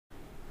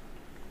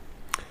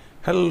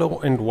Hello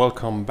and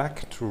welcome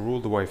back to Rule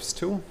the Waves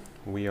 2.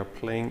 We are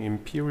playing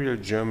Imperial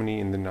Germany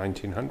in the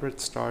 1900s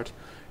start.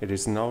 It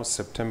is now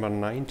September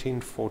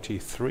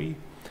 1943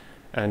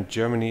 and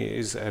Germany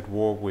is at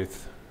war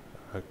with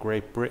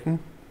Great Britain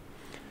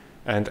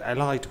and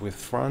allied with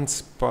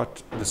France,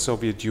 but the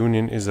Soviet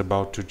Union is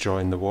about to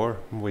join the war,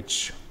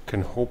 which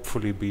can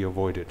hopefully be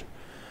avoided.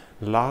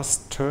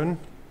 Last turn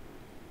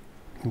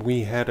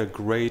we had a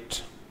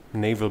great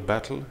naval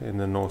battle in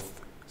the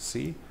North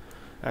Sea.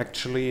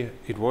 Actually,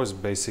 it was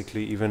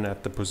basically even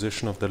at the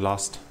position of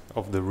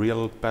the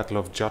real Battle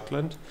of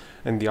Jutland,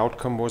 and the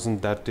outcome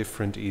wasn't that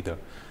different either.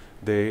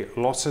 The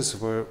losses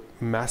were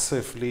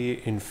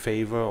massively in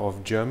favor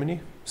of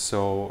Germany,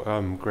 so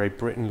Great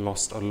Britain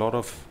lost a lot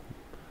of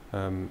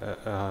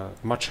a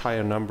much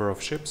higher number of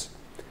ships,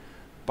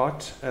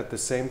 but at the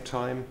same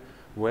time,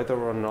 whether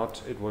or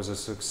not it was a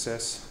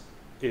success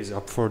is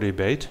up for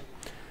debate,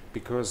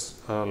 because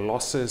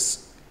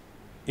losses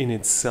in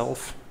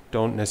itself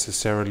don't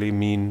necessarily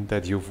mean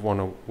that you've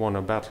won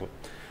a battle.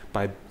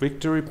 By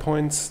victory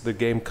points, the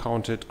game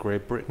counted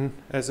Great Britain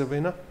as a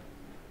winner,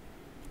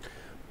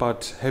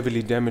 but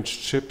heavily damaged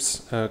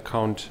ships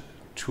count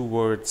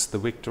towards the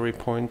victory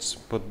points,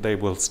 but they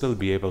will still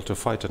be able to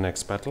fight the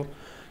next battle.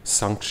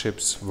 Sunk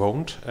ships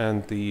won't,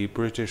 and the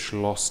British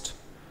lost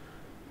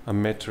a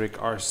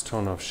metric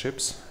arse-ton of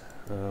ships.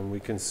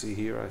 We can see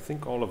here, I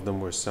think all of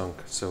them were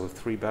sunk, so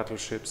 3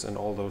 battleships and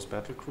all those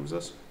battle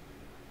cruisers,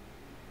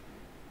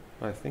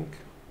 I think.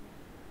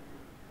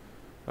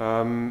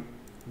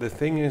 The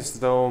thing is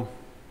though,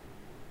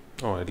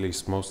 or at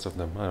least most of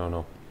them, I don't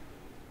know.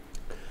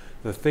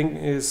 The thing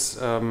is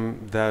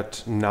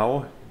that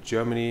now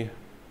Germany,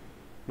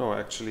 no,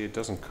 actually it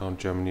doesn't count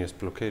Germany as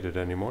blockaded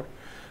anymore,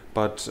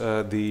 but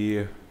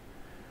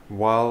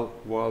while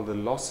the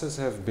losses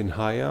have been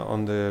higher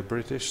on the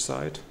British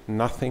side,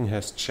 nothing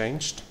has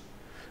changed.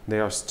 They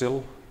are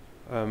still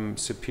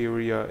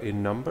superior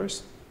in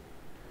numbers,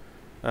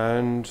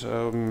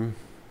 and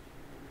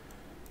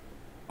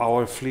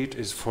our fleet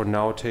is for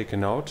now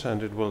taken out,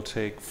 and it will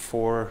take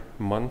 4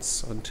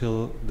 months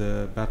until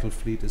the battle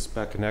fleet is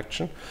back in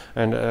action.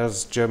 And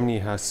as Germany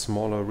has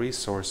smaller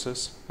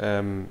resources,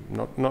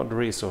 not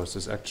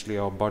resources, actually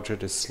our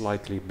budget is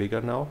slightly bigger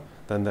now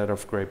than that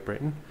of Great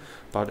Britain,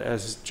 but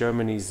as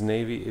Germany's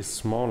navy is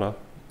smaller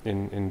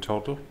in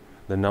total,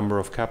 the number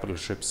of capital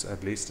ships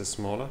at least is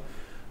smaller,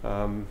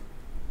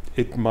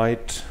 it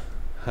might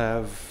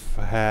have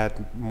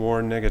had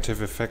more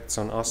negative effects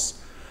on us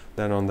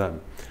than on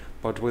them.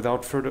 But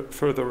without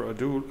further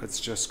ado, let's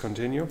just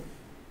continue.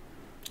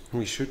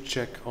 We should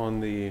check on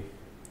the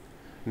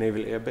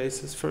naval air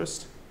bases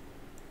first,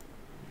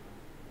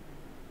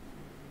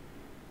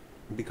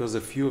 because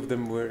a few of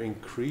them were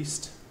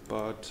increased,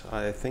 but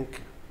I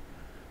think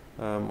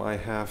I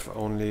have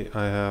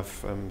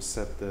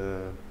set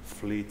the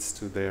fleets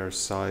to their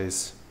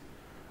size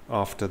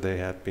after they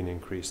had been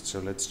increased.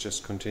 So let's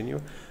just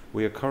continue.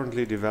 We are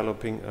currently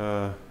developing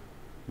a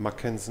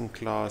Mackensen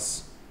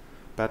class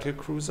battle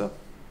cruiser,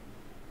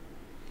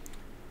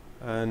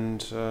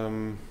 and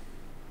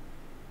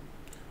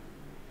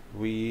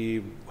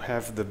we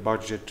have the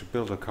budget to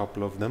build a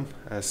couple of them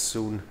as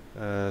soon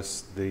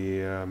as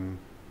the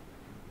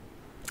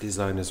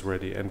design is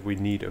ready, and we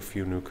need a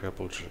few new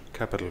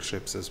capital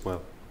ships as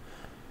well.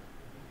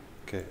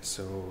 Okay,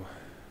 so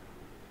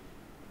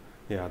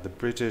yeah, the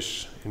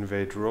British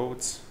invade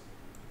Rhodes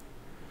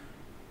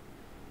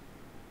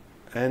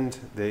and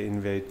they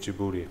invade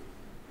Djibouti.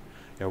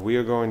 Yeah, we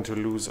are going to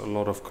lose a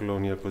lot of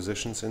colonial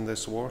positions in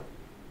this war.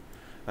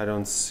 I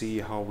don't see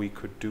how we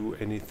could do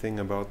anything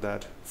about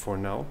that for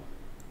now,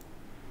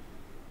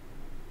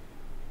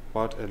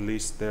 but at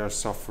least they are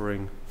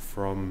suffering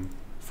from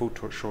food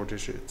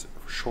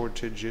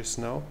shortages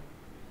now.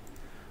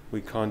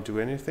 We can't do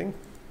anything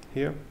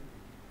here,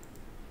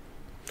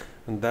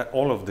 and that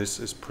all of this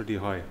is pretty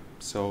high,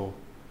 so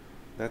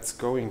that's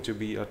going to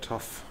be a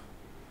tough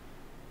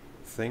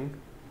thing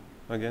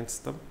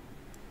against them.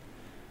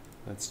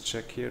 Let's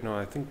check here. No,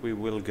 I think we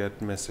will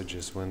get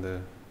messages when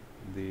the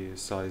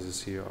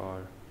sizes here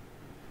are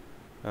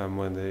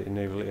when the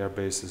naval air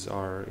bases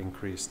are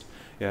increased.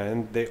 Yeah,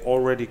 and they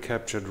already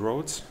captured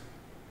Rhodes.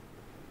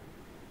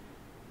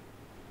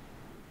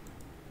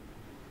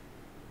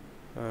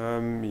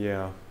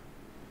 Yeah.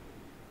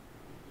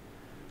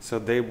 So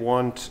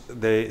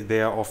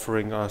they are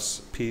offering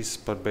us peace,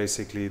 but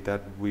basically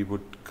that we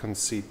would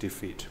concede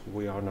defeat.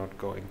 We are not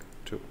going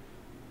to.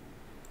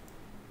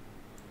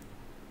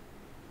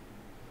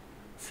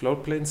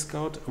 Floatplane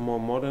Scout, a more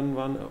modern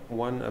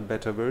one, a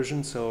better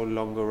version, so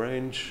longer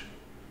range.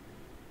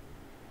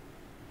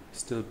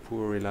 Still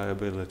poor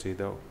reliability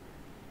though.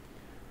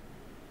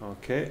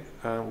 Okay,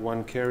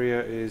 one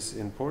carrier is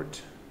in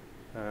port,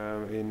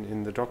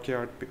 in the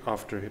dockyard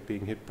after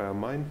being hit by a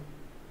mine.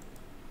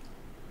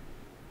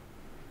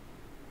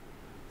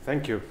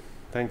 Thank you,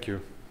 thank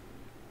you.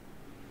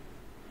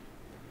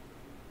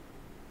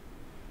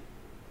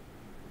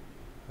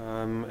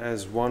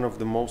 As one of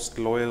the most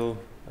loyal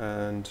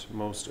and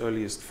most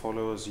earliest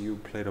followers, you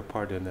played a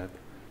part in that,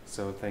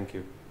 so thank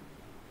you.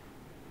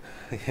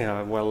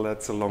 Yeah, well,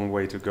 that's a long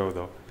way to go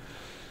though.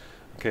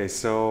 Okay,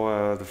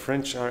 so the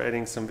French are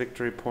adding some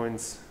victory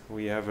points.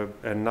 We have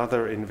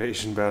another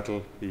invasion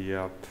battle.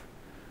 Yep,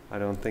 I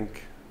don't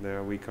think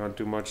we can't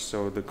do much,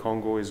 so the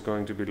Congo is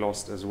going to be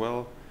lost as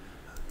well.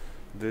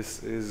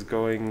 This is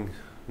going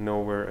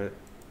nowhere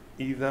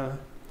either.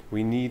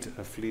 We need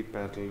a fleet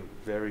battle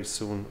very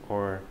soon,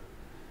 or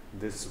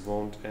this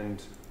won't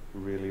end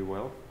really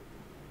well.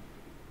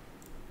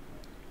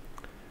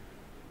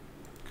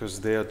 Because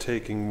they are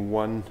taking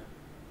one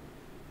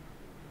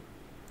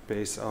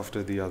base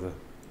after the other.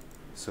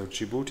 So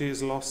Djibouti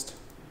is lost.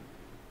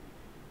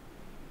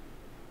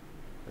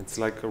 It's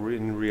like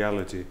in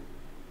reality.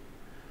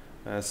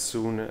 As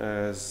soon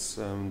as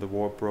the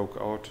war broke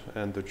out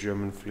and the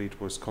German fleet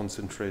was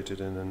concentrated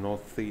in the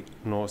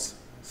North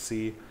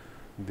Sea,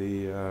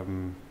 the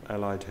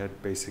Allied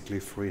had basically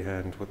free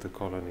hand with the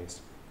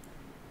colonies.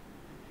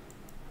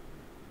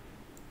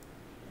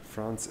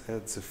 France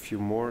adds a few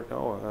more.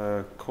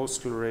 Oh,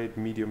 coastal raid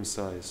medium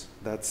size.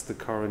 That's the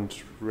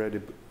current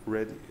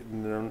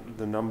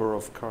the number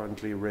of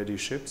currently ready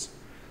ships.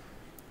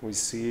 We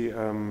see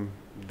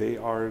they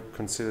are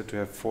considered to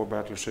have 4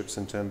 battleships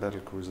and 10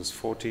 battlecruisers,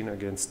 14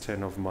 against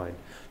 10 of mine.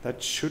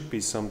 That should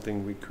be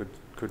something we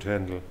could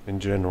handle in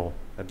general,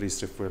 at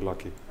least if we're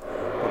lucky.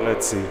 But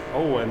let's see.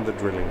 Oh, and the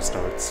drilling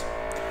starts.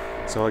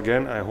 So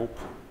again, I hope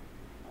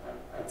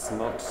it's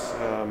not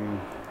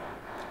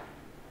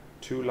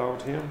too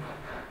loud here.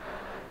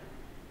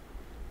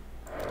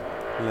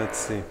 Let's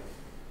see.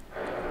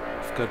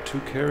 I've got 2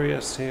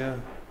 carriers here,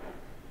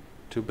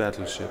 2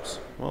 battleships.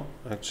 Well,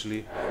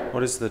 actually,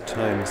 what is the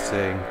time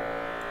saying?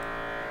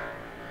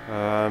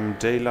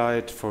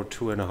 Daylight for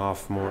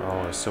 2.5 more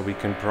hours, so we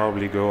can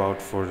probably go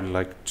out for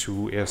like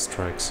 2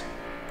 airstrikes.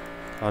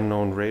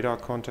 Unknown radar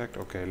contact.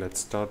 Okay, let's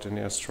start an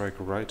airstrike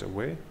right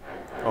away.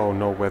 Oh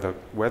no,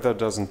 weather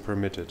doesn't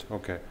permit it.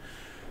 Okay,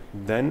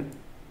 then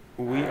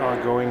we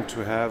are going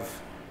to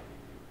have,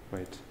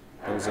 wait,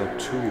 those are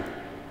 2.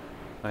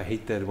 I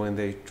hate that when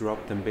they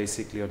drop them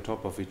basically on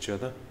top of each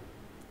other.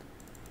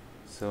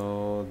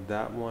 So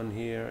that one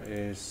here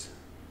is,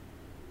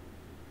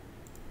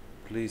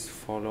 please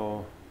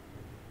follow,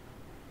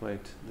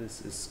 wait,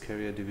 this is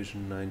carrier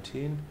division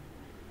 19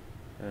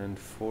 and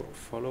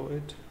follow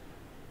it,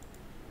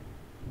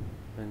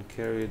 and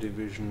carrier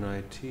division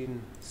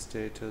 19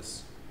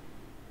 status,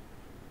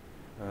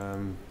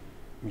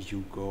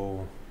 you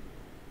go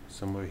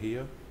somewhere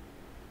here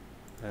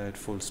at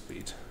full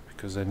speed,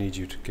 because I need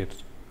you to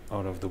get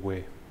out of the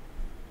way.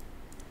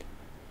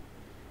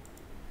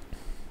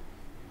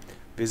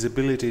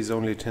 Visibility is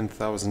only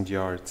 10,000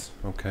 yards.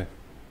 Okay.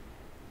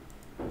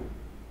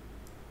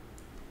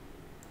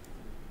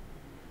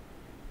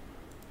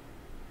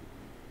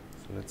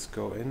 So let's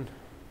go in.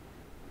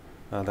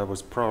 That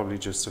was probably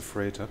just a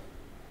freighter.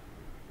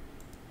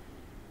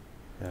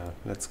 Yeah,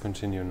 let's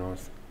continue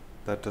north.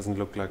 That doesn't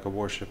look like a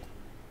warship.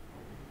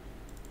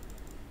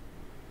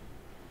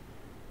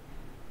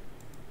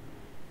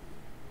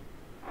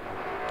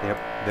 Yep,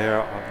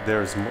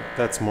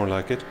 that's more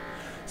like it.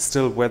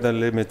 Still, weather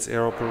limits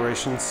air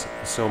operations,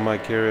 so my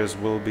carriers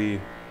will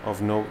be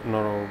of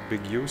no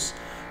big use.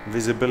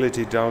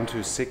 Visibility down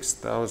to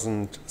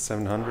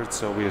 6,700,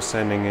 so we are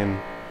sending in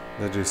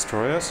the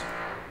destroyers.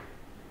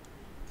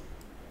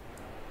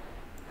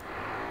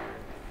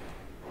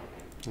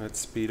 Let's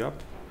speed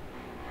up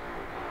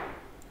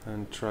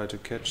and try to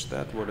catch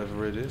that,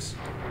 whatever it is.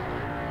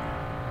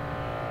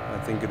 I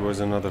think it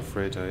was another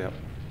freighter, yeah.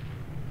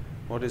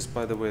 What is,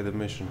 by the way, the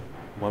mission?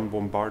 1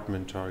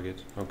 bombardment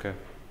target. Okay.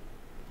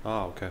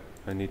 Ah, okay.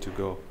 I need to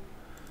go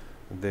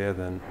there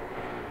then.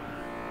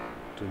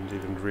 Didn't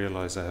even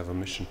realize I have a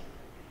mission.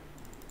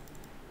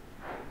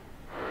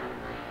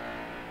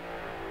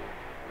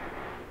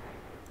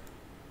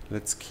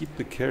 Let's keep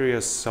the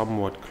carriers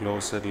somewhat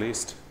close at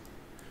least,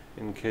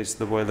 in case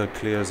the weather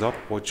clears up,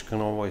 which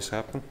can always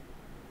happen.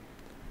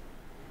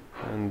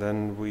 And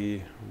then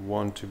we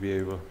want to be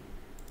able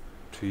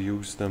to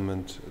use them,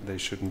 and they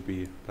shouldn't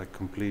be like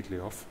completely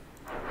off.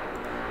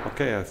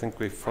 Okay, I think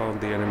we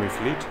found the enemy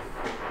fleet.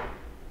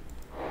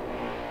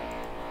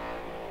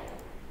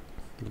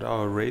 But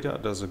our radar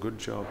does a good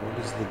job. What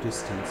is the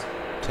distance?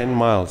 10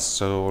 miles,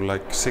 so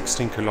like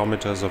 16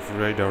 kilometers of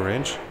radar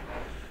range.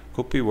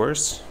 Could be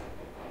worse.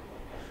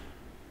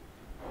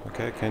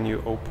 Okay, can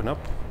you open up?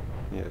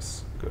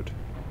 Yes, good.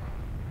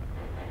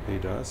 He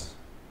does.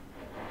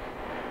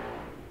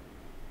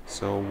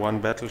 So 1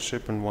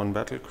 battleship and 1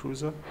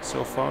 battlecruiser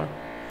so far.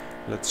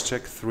 Let's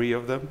check 3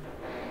 of them.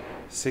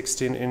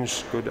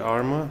 16-inch good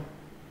armor.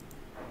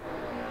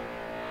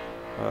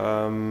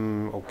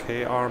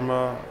 Okay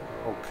armor.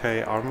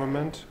 Okay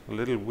armament. A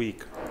little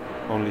weak.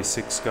 Only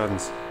 6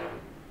 guns.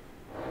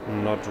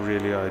 Not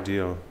really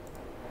ideal.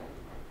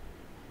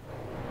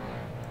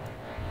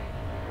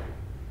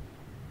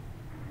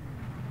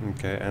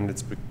 Okay, and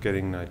it's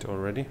getting night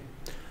already.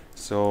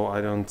 So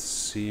I don't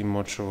see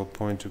much of a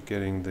point to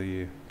getting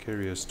the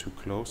carriers too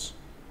close.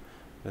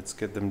 Let's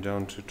get them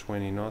down to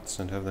 20 knots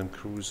and have them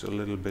cruise a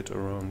little bit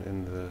around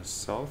in the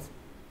south.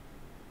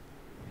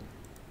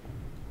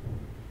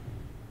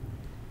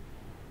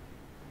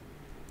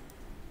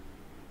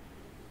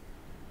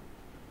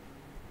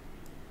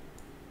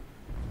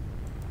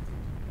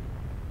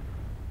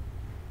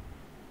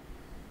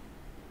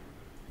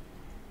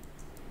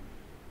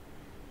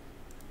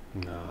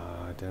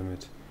 Nah, damn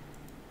it.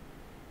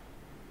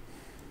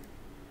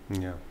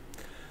 Yeah,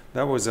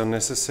 that was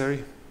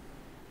unnecessary.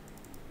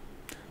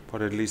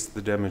 But at least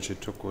the damage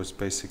it took was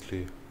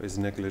is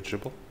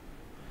negligible.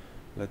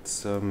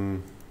 Let's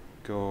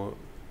go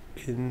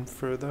in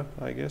further,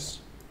 I guess.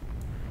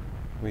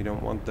 We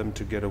don't want them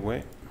to get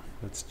away.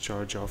 Let's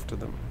charge after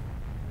them.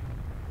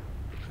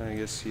 I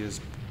guess he is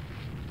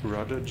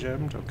rudder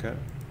jammed, okay.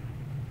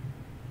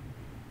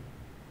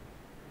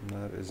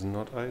 That is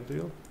not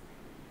ideal.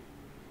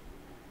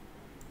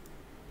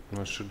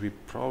 Or should we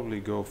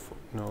probably go for...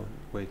 No,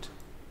 wait.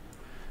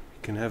 We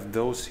can have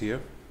those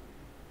here.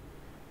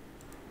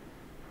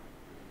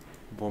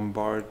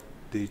 Bombard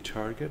the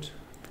target,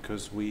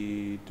 because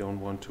we don't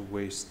want to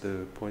waste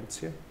the points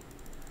here.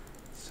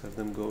 Let's have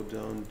them go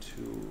down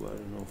to, I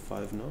don't know,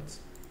 5 knots.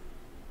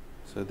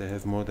 So they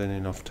have more than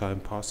enough time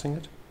passing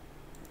it.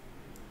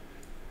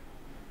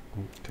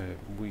 Okay,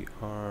 we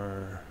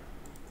are...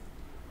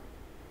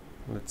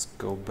 Let's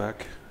go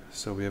back,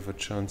 so we have a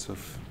chance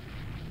of...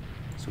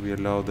 So we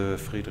allow the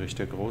Friedrich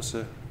der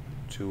Große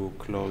to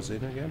close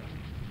in again.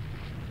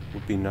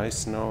 Would be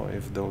nice now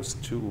if those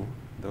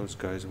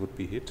guys would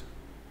be hit.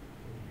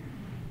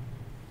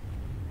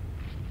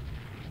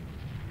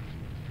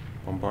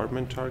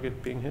 Bombardment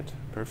target being hit,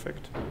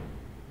 perfect.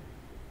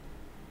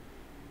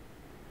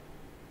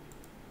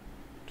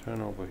 Turn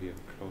over here,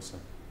 closer.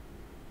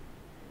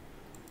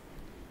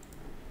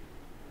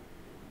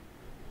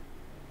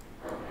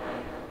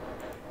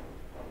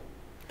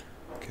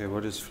 Okay,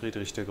 what is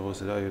Friedrich der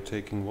Große? Are you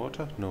taking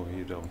water? No,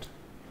 you don't.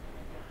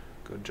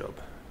 Good job.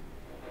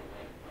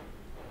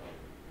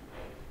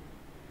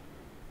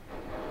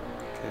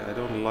 Okay, I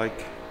don't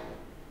like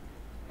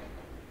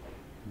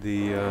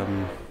the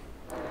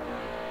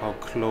how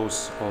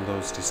close all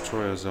those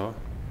destroyers are.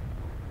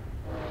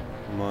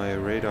 My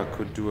radar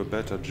could do a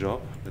better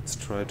job. Let's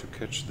try to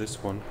catch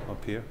this one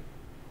up here.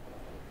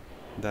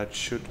 That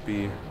should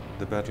be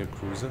the battle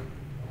cruiser.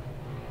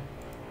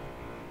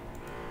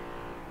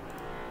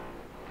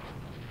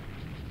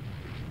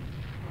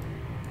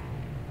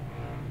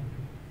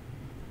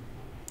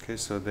 Okay,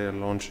 so they're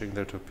launching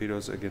their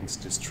torpedoes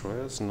against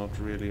destroyers, not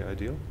really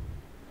ideal.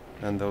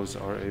 And those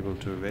are able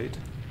to evade.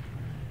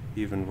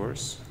 Even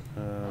worse.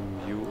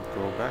 You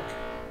go back,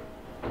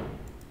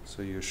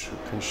 so you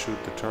can shoot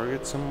the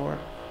target some more.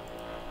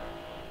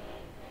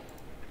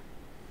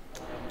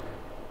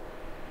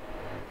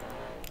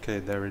 Okay,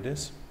 there it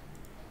is.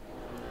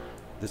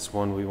 This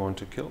one we want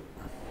to kill.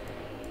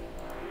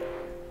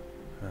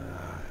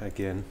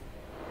 Again.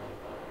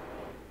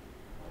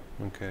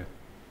 Okay.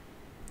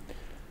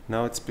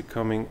 Now it's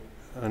becoming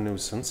a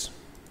nuisance.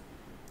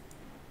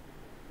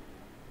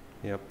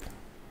 Yep.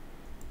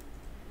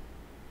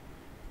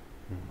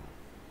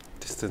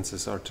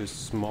 Distances are too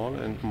small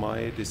and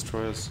my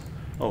destroyers...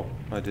 Oh,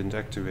 I didn't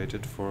activate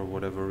it for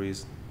whatever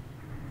reason.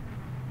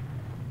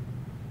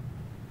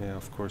 Yeah,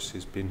 of course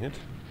he's been hit.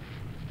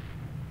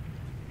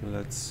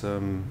 Let's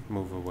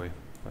move away.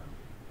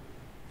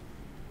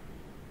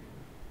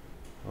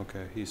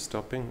 Okay, he's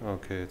stopping.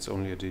 Okay, it's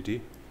only a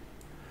DD.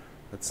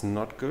 That's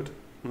not good.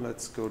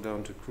 Let's go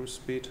down to cruise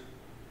speed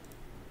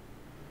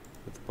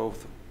with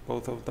both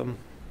of them.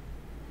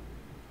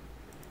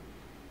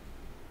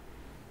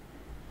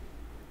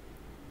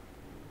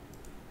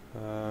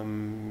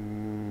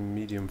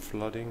 Medium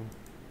flooding.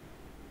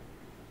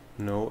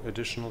 No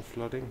additional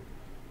flooding.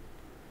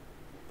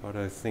 But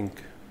I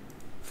think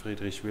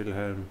Friedrich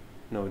Wilhelm...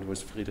 No, it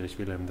was Friedrich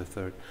Wilhelm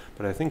III.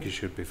 But I think he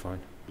should be fine.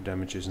 The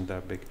damage isn't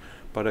that big.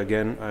 But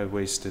again, I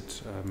wasted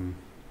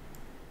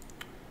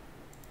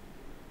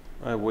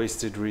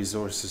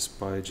resources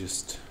by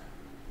just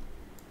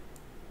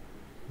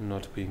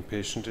not being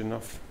patient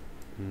enough.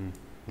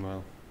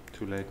 Well,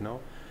 too late now.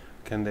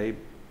 Can they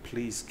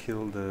please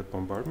kill the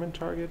bombardment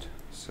target,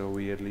 so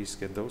we at least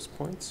get those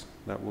points?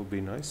 That would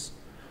be nice.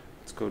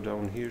 Let's go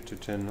down here to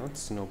 10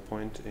 knots. No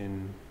point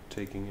in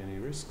taking any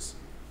risks.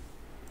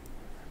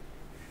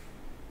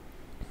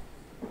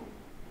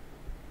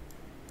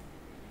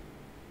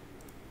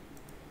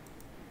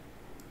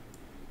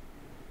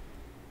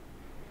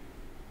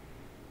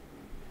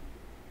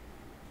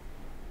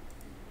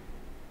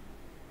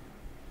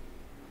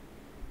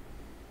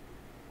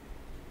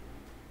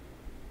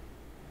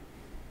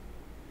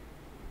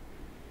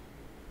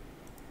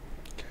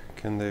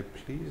 Can they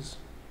please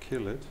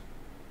kill it?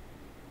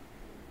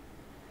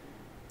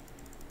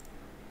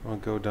 Or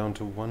go down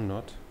to 1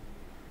 knot.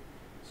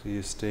 So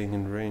you're staying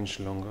in range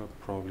longer.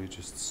 Probably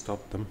just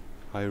stop them.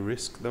 High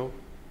risk though.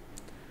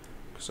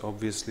 Because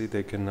obviously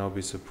they can now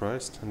be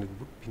surprised, and it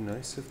would be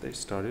nice if they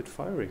started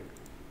firing.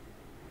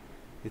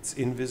 It's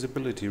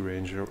invisibility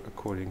range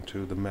according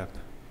to the map.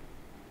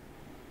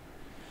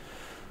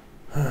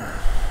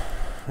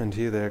 And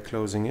here they're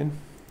closing in.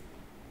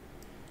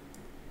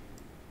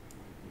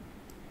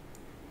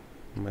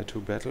 My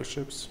 2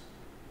 battleships.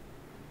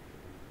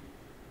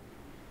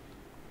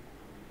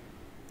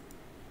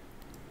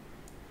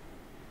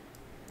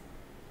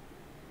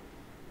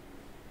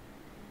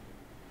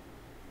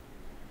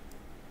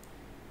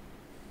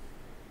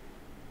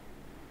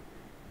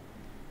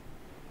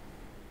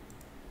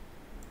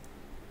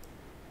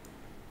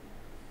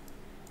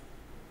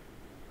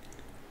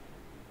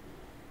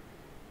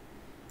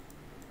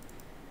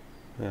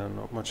 Yeah,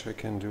 not much I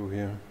can do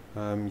here.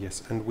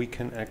 Yes, and we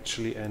can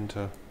actually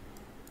enter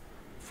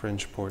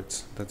French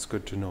ports. That's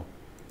good to know.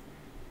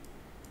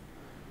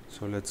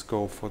 So let's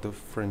go for the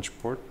French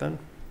port then.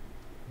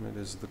 It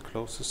is the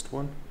closest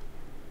one.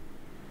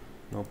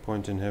 No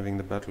point in having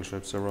the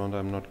battleships around.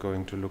 I'm not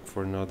going to look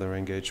for another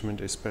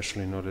engagement,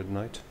 especially not at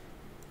night.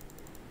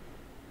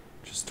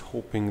 Just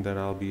hoping that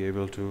I'll be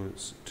able to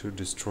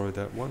destroy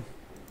that one.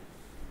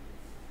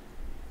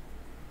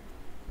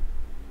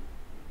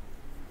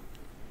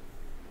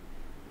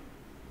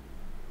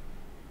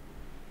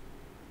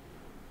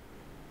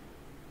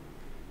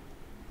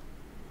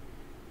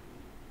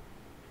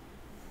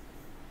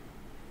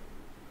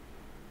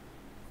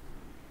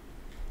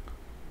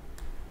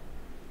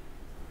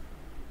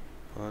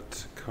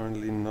 But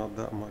currently not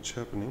that much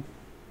happening.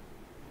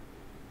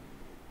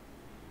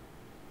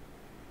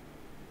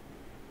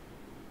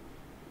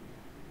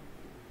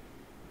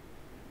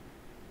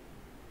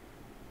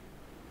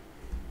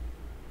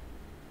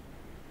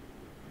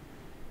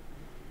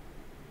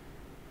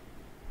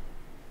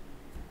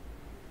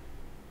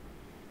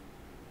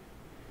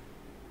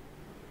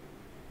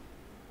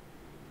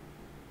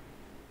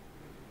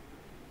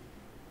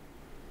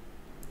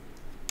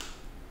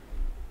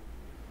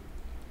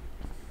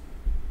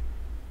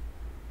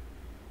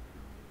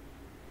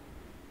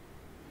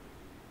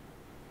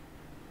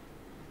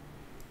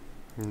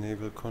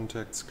 Naval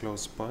contacts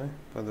close by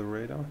the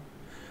radar.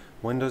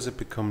 When does it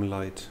become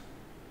light?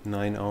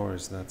 9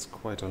 hours, that's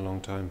quite a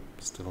long time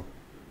still.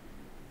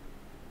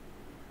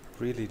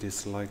 Really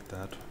dislike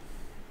that.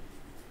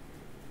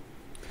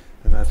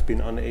 And I've been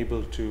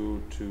unable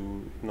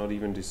to not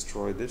even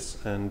destroy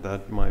this, and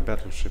that my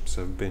battleships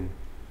have been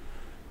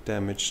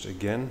damaged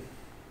again.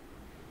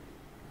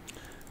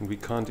 And we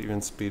can't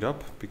even speed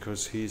up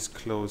because he's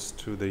close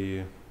to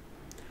the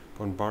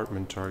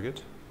bombardment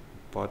target,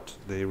 but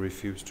they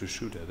refuse to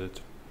shoot at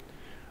it,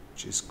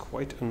 which is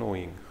quite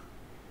annoying.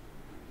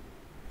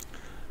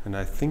 And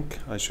I think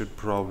I should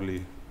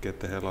probably get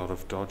the hell out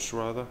of Dodge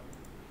rather,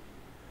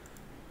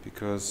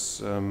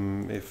 because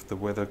if the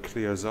weather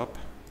clears up,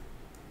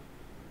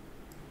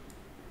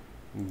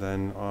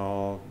 then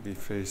I'll be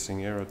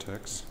facing air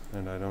attacks,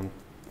 and I don't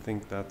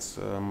think that's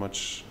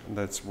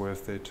that's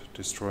worth it,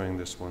 destroying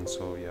this one.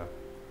 So yeah.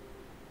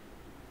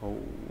 Oh,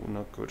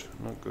 not good,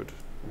 not good.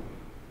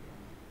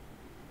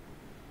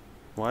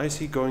 Why is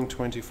he going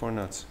 24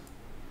 knots?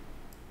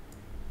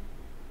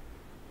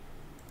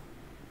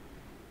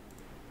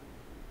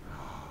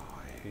 Oh,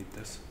 I hate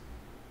this.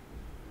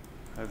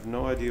 I have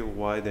no idea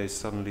why they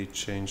suddenly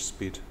changed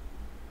speed.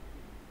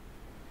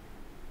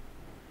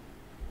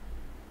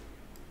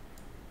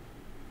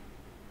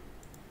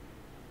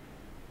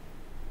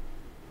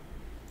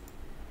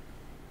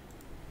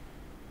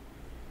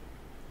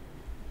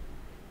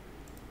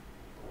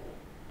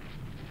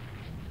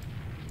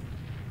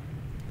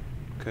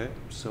 Okay,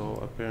 so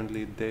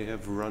apparently they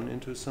have run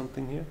into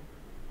something here.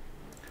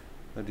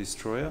 A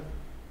destroyer.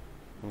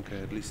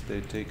 Okay, at least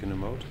they've taken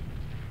him out.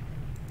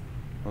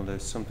 Oh,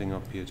 there's something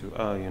up here too.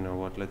 Ah, you know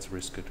what, let's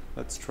risk it.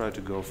 Let's try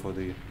to go for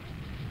the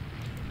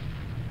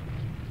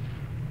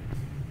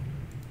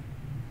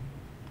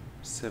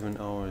 7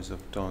 hours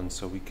of dawn,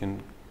 so we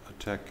can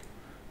attack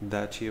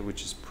that here,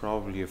 which is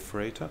probably a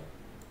freighter.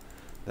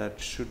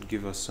 That should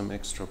give us some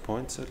extra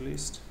points at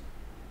least.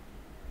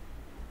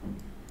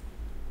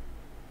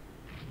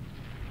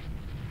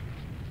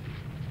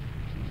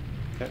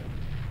 Okay,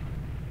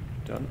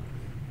 done.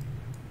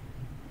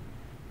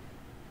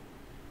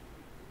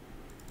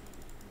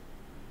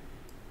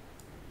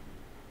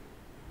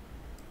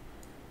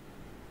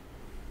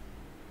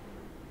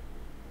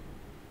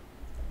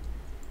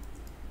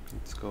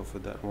 Let's go for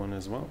that one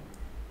as well.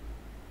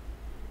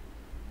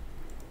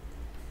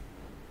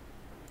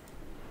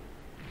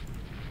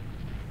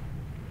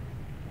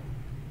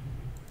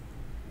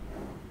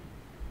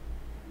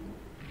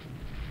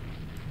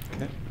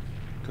 Okay,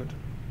 good.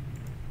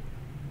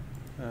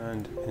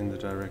 And in the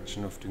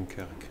direction of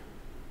Dunkirk.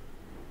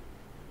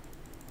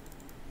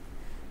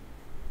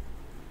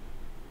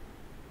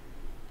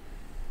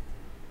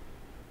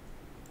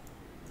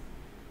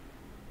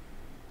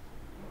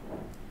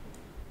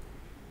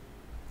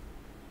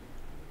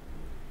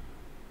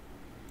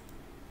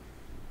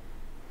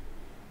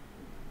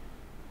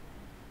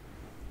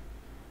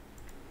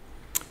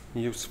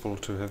 Useful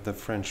to have the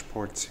French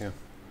ports here.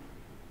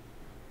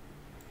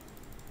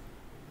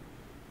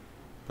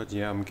 But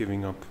yeah, I'm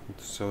giving up.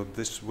 So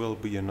this will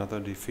be another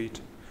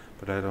defeat,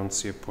 but I don't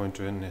see a point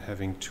in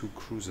having 2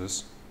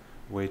 cruisers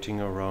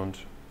waiting around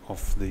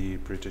off the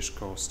British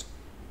coast.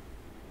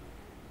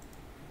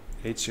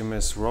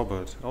 HMS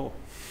Robert. Oh.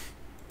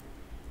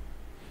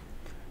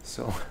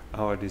 So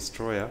our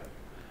destroyer,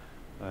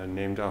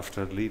 named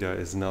after leader,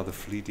 is now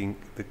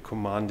the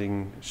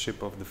commanding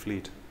ship of the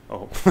fleet.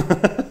 Oh.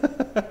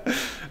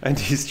 And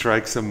he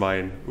strikes a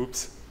mine.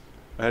 Oops.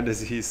 And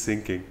as he's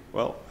sinking.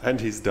 Well, and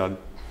he's done.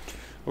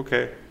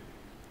 Okay.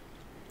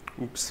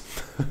 Oops.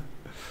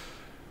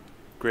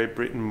 Great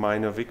Britain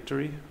minor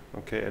victory.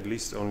 Okay, at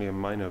least only a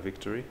minor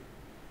victory.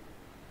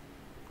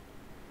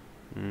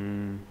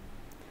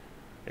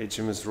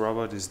 HMS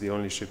Robert is the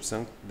only ship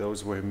sunk.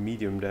 Those were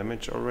medium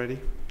damage already.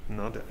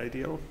 Not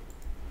ideal.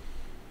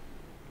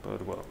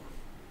 But well.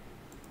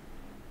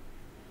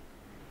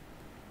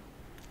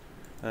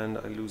 And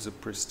I lose a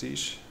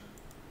prestige.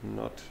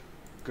 Not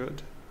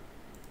good.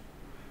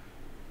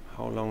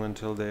 How long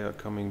until they are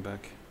coming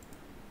back?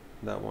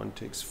 That one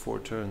takes 4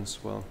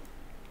 turns. Well,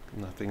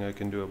 nothing I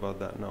can do about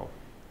that now.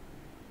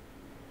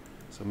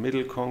 So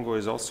Middle Congo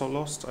is also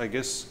lost. I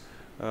guess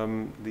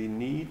the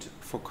need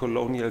for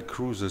colonial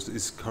cruisers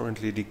is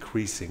currently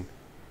decreasing.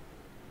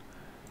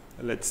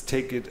 Let's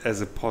take it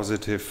as a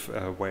positive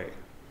way.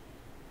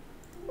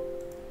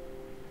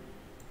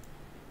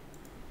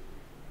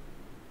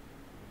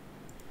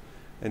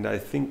 And I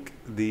think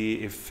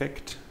the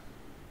effect,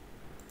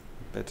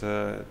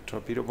 better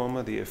torpedo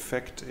bomber, the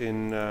effect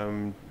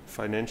in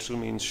financial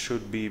means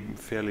should be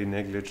fairly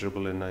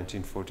negligible in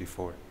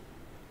 1944.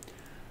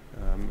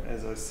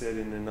 As I said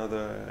in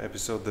another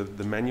episode,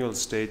 the manual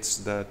states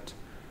that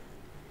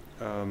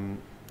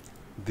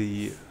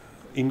the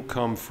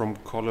income from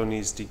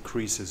colonies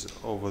decreases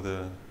over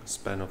the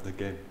span of the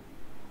game.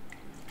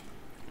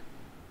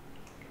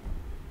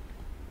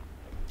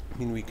 I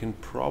mean, we can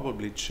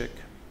probably check.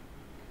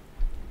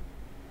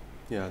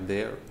 Yeah,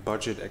 their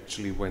budget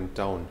actually went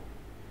down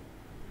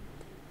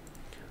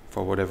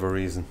for whatever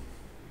reason.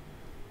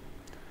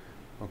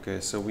 Okay,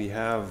 so we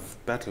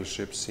have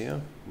battleships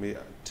here. We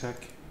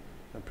attack,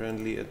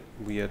 apparently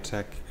we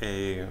attack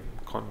a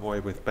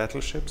convoy with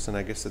battleships, and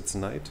I guess it's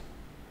night.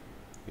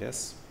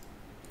 Yes.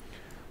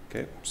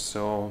 Okay,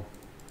 so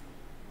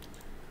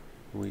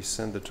we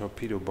send the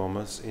torpedo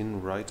bombers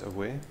in right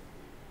away.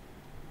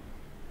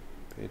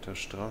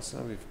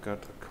 Peterstraße, we've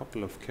got a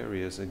couple of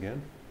carriers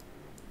again.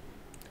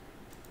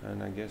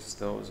 And I guess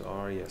those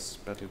are, yes,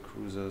 battle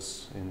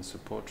cruisers in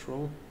support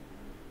role.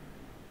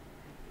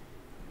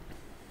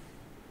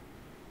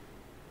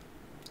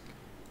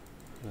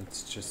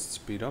 Let's just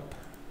speed up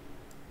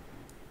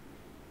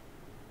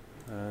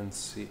and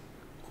see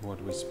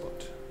what we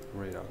spot.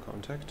 Radar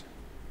contact.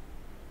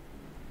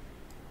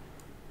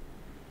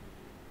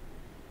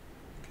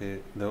 Okay,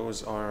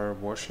 those are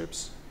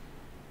warships.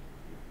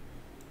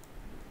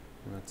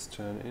 Let's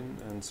turn in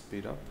and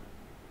speed up,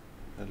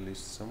 at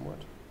least somewhat.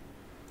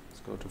 Let's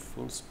go to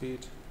full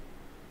speed.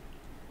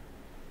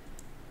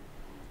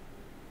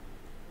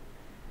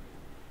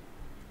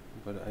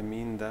 But I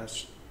mean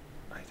that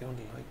I don't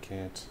like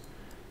it.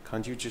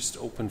 Can't you just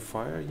open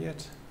fire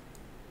yet?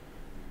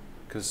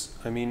 Because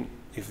I mean,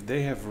 if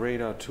they have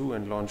radar too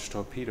and launch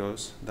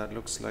torpedoes, that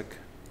looks like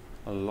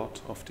a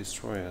lot of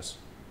destroyers.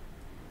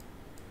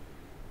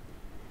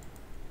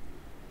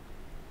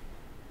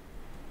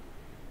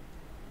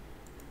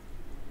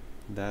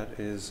 That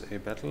is a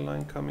battle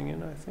line coming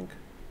in, I think.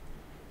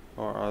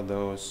 Or are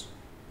those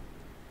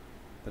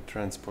the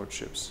transport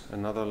ships?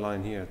 Another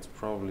line here, it's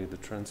probably the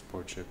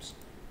transport ships.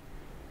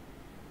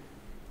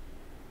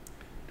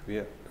 We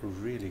are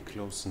really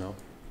close now.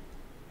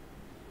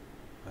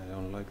 I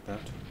don't like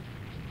that.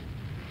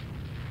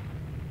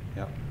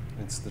 Yeah,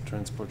 it's the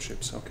transport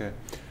ships. Okay,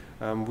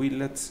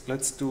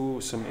 let's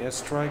do some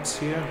airstrikes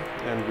here,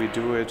 and we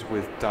do it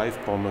with dive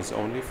bombers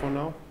only for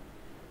now,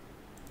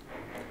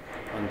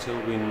 until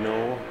we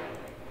know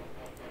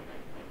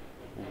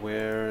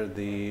where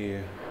the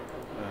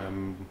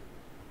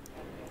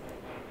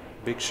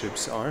big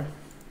ships are.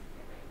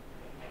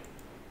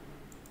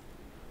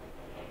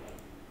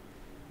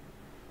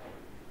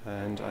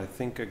 And I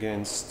think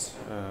against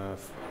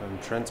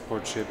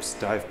transport ships,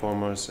 dive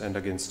bombers, and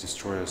against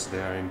destroyers,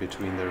 they are in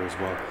between there as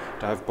well.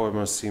 Dive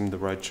bombers seem the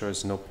right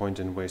choice, no point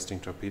in wasting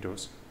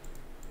torpedoes.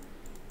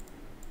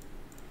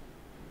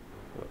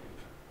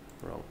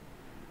 Wrong.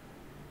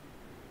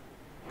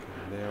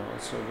 Okay, they are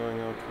also going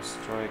out with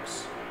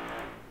strikes.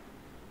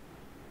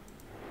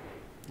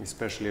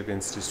 Especially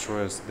against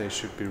destroyers, they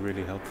should be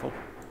really helpful.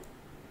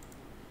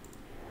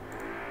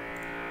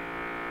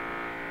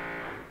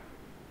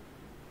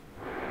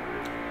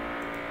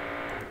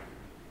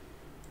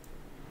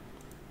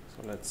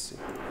 So let's see.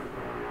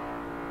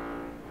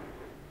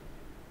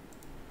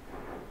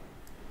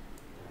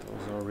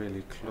 Those are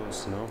really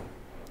close now.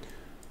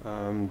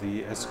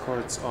 The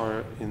escorts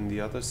are in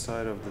the other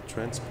side of the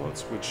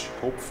transports, which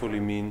hopefully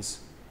means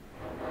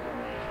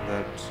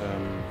that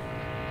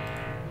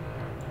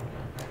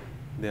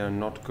they are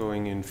not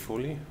going in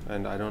fully,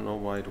 and I don't know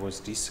why it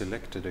was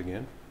deselected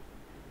again.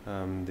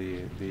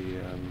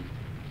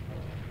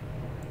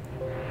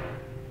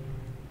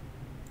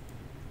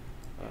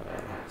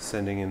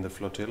 Sending in the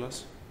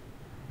flotillas.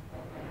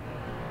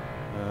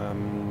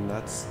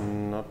 That's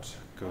not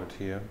good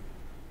here.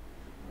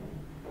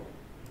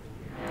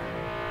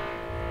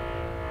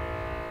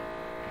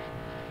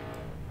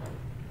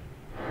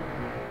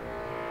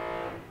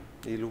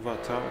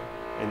 Iluvatar,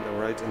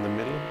 right in the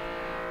middle.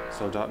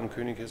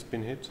 Soldatenkönig has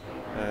been hit,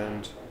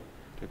 and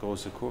der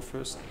große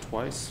Kurfürst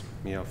twice.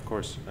 Yeah, of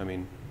course. I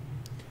mean,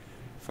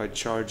 if I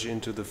charge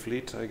into the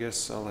fleet, I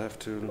guess I'll have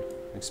to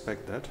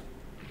expect that.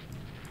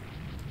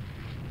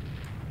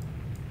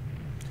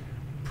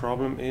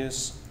 Problem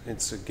is,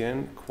 it's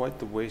again quite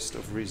the waste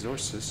of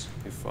resources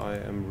if I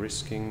am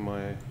risking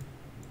my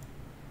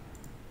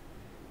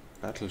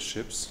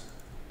battleships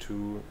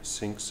to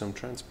sink some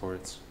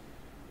transports.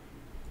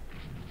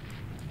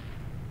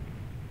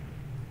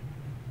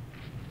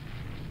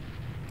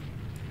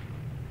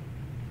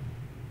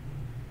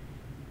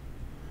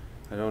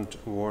 I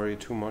don't worry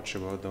too much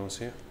about those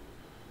here.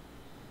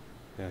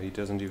 Yeah, he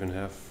doesn't even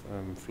have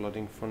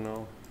flooding for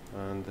now,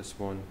 and this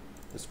one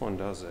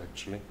does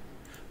actually,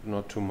 but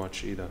not too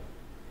much either.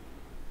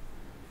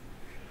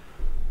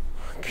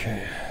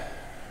 Okay.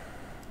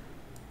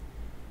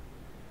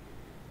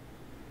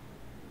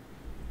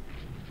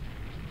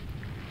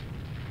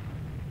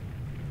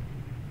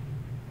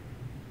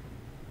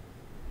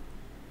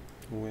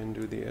 When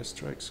do the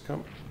airstrikes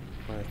come?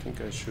 I think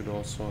I should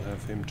also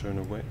have him turn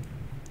away.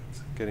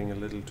 It's getting a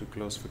little too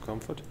close for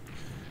comfort.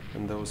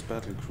 And those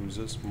battle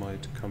cruisers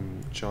might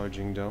come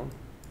charging down.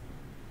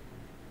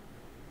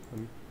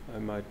 I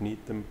might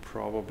need them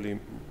probably.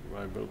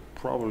 I will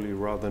probably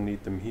rather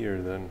need them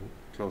here than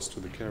close to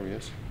the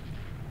carriers.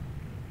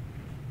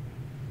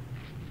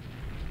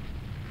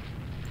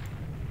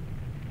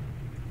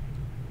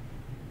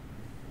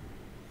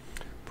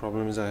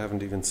 Problem is I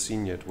haven't even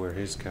seen yet where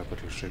his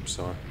capital ships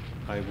are.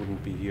 I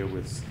wouldn't be here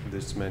with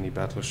this many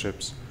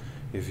battleships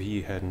if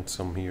he hadn't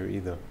some here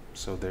either.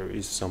 So there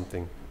is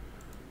something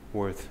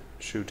worth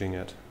shooting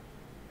at.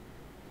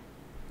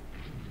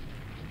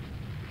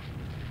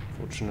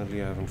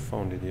 Fortunately I haven't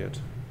found it yet.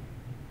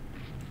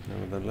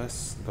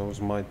 Nevertheless,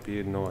 those might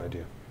be, no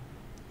idea.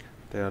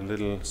 They are a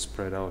little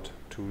spread out,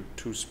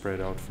 too spread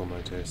out for my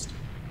taste.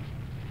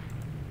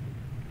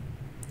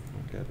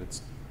 Okay,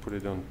 let's put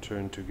it on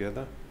turn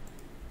together.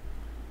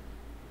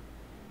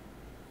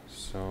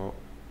 So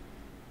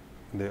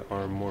they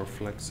are more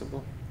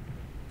flexible.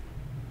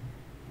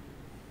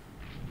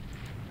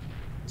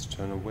 Let's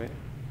turn away,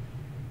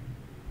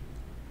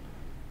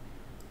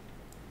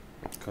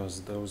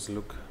 because those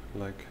look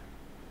like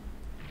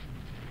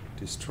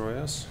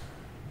destroyers.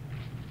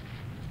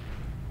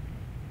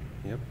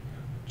 Yep,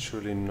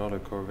 surely not a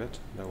corvette,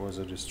 that was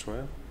a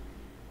destroyer.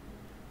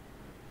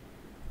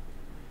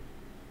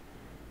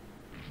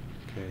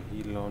 Okay,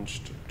 he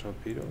launched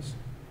torpedoes,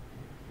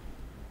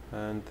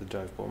 and the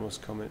dive bombers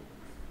come in,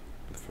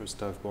 the first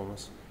dive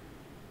bombers.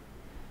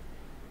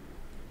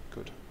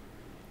 Good.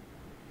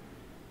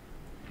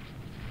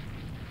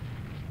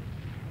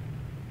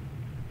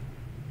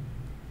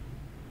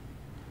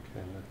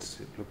 Okay, let's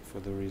look for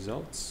the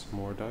results.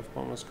 More dive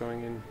bombers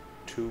going in,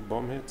 2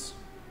 bomb hits,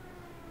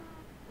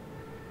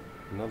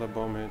 another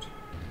bomb hit.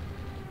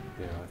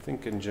 Yeah, I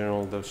think in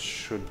general those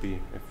should be,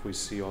 if we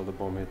see all the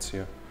bomb hits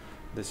here,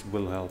 this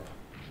will help.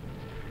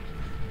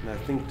 And I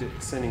think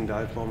that sending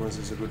dive bombers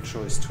is a good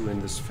choice too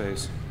in this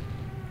phase,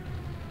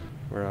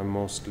 where I'm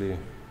mostly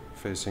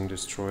facing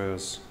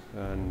destroyers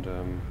and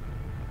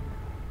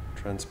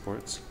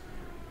transports.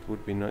 It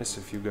would be nice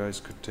if you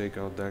guys could take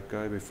out that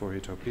guy before he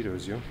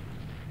torpedoes you.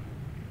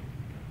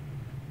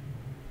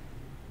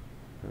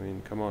 I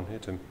mean, come on,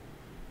 hit him.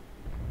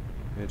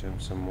 Hit him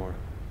some more.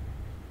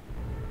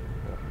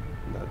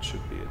 Yeah, that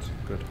should be it.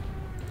 Good.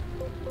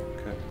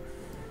 Okay.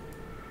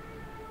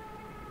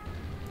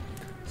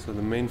 So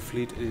the main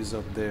fleet is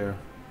up there,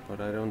 but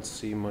I don't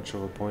see much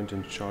of a point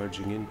in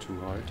charging in too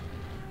hard.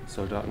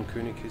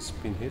 Soldatenkönig has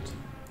been hit.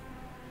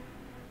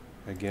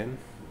 Again.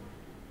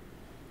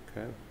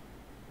 Okay.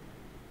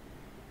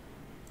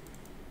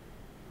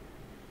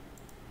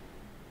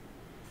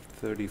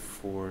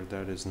 .34,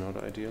 that is not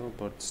ideal,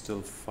 but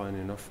still fine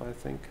enough, I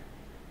think.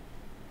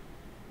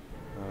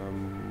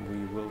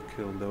 We will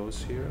kill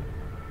those here.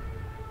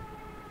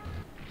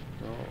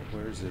 Oh,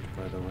 where is it,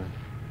 by the way?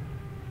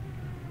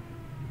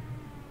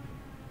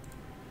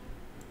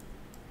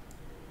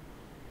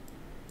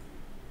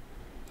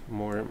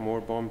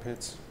 More bomb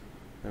hits.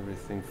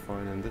 Everything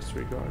fine in this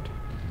regard.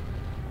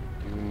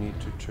 You need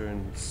to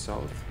turn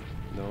south.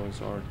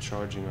 Those are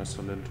charging us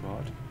a little too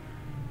hard.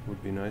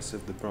 Would be nice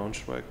if the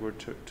Braunschweig were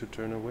to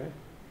turn away.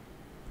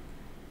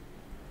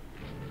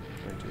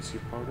 Wait, is he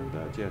part of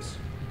that? Yes.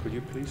 Could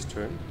you please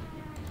turn,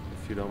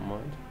 if you don't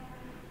mind?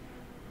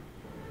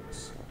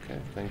 Yes, okay,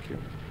 thank you.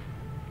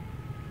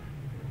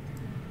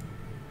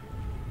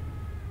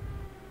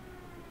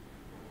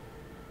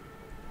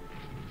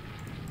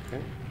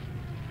 Okay.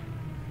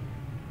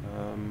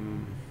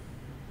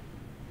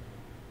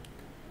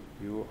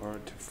 You are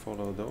to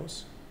follow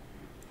those.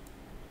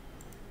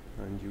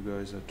 And you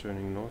guys are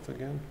turning north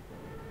again.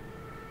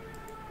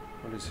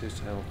 What is his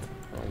health?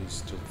 Oh, he's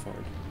still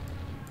fine.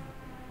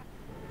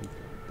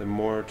 The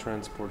more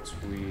transports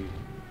we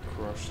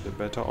crush, the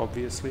better,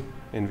 obviously,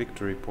 in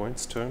victory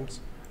point terms.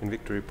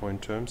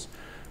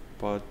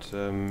 But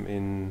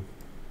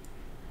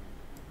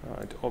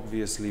I'd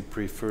obviously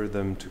prefer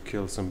them to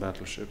kill some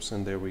battleships,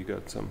 and there we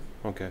got some.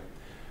 Okay.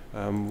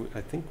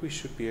 I think we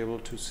should be able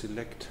to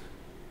select.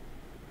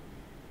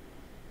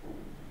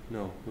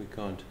 No, we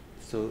can't.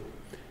 So,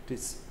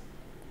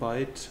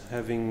 despite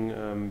having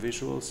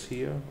visuals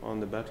here on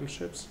the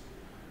battleships,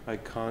 I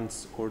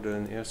can't order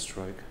an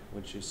airstrike,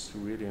 which is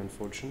really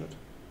unfortunate.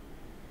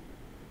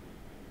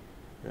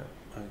 Yeah,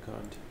 I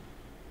can't.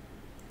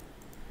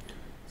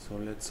 So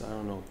let's, I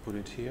don't know, put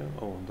it here.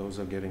 Oh, those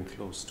are getting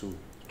close to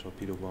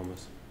torpedo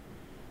bombers.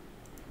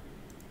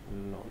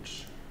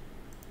 Launch.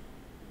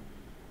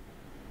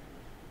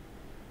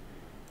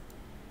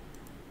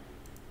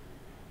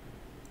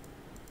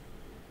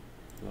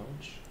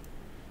 Launch.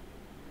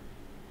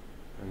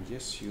 And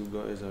yes, you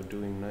guys are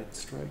doing night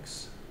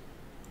strikes.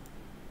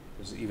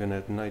 Because even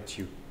at night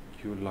you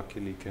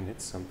luckily can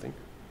hit something.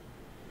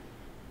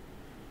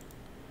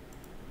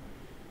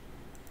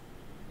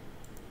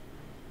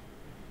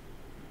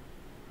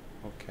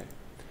 Okay,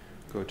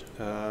 good.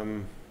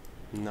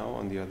 Now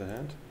on the other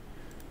hand,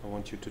 I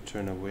want you to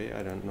turn away.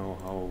 I don't know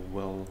how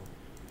well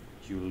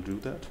you'll do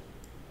that,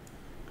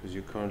 because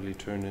you currently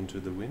turned into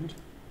the wind.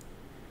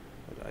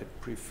 But I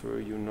prefer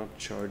you not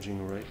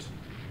charging right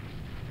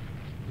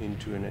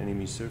into an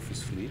enemy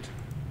surface fleet.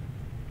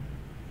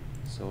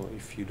 So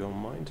if you don't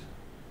mind,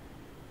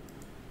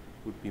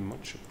 would be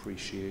much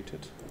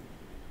appreciated.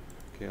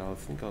 Okay, I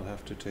think I'll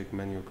have to take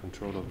manual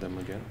control of them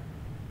again.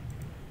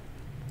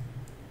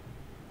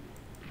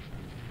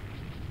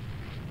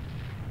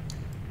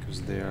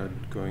 Because they are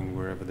going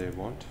wherever they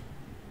want.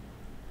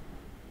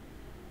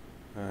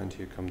 And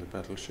here come the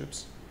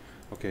battleships.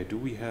 Okay, do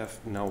we have...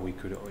 Now we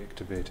could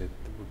activate it.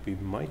 It would be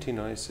mighty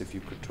nice if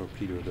you could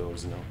torpedo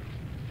those now.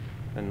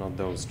 And not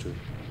those two.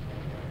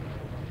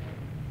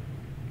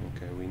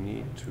 Okay, we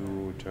need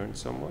to turn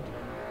somewhat.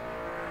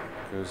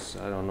 Because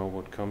I don't know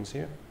what comes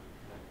here.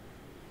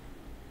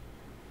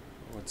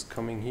 What's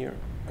coming here.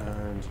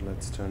 And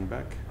let's turn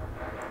back.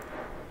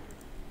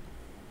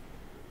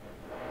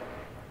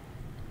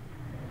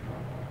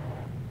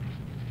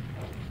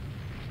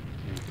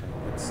 Okay,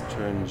 let's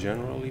turn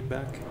generally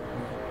back.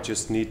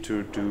 Just need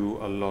to do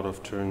a lot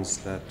of turns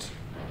that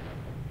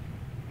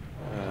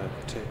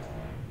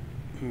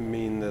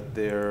mean that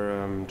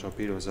their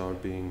torpedoes are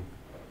being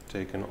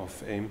taken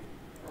off aim.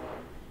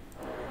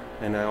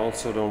 And I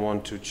also don't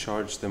want to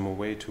charge them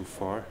away too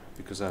far,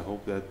 because I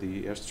hope that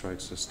the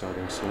airstrikes are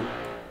starting soon.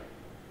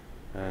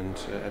 And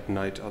at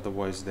night,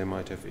 otherwise they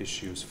might have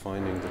issues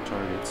finding the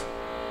targets.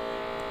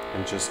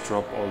 And just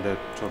drop all their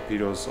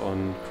torpedoes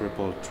on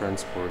crippled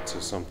transports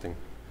or something.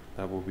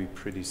 That will be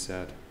pretty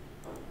sad.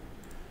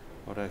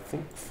 But I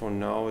think for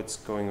now it's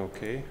going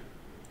okay.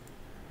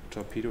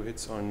 Torpedo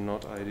hits are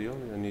not ideal.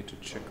 I need to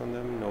check on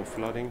them. No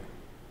flooding.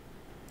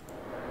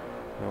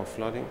 No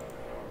flooding.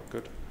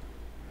 Good.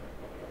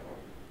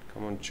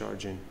 Come on,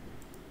 charge in.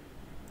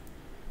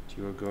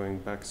 You are going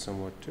back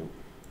somewhat too.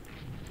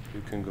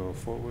 You can go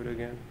forward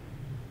again.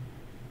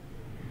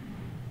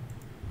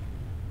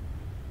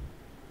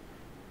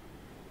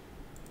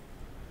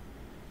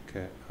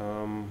 Okay,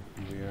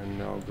 we are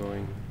now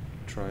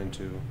trying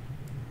to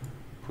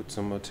put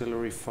some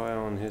artillery fire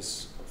on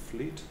his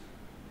fleet.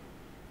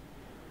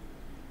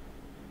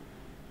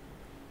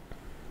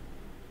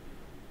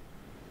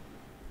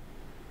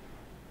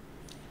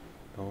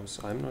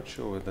 I'm not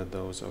sure whether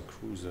those are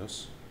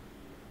cruisers.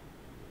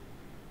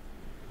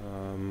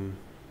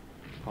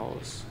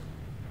 Pause.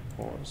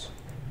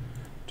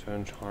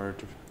 Turn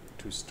hard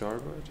to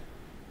starboard.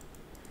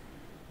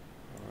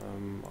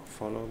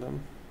 Follow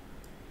them.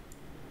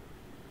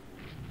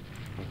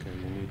 Okay,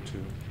 you need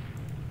to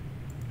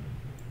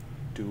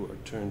do a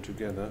turn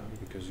together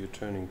because you're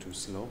turning too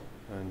slow,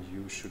 and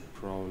you should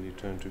probably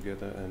turn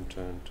together and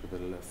turn to the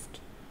left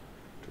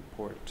to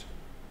port.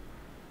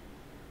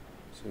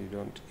 So you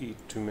don't eat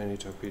too many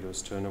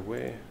torpedoes. Turn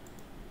away,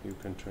 you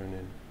can turn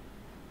in.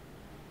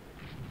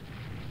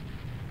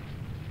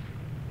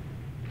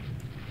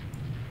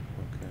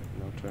 Okay,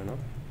 now turn up.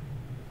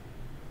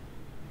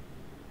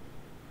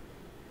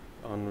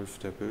 Anruf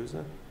der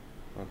Böse.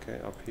 Okay,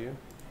 up here.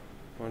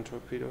 One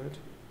torpedo hit.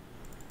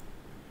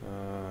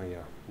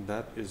 Yeah,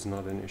 that is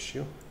not an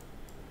issue.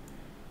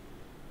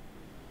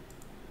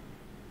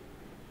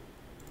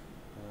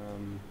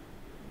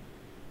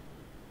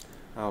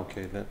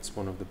 Okay, that's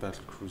one of the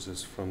battle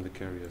cruisers from the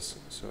carriers,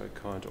 so I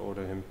can't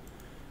order him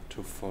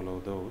to follow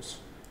those.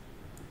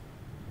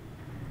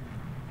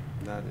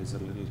 That is a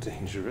little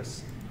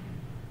dangerous.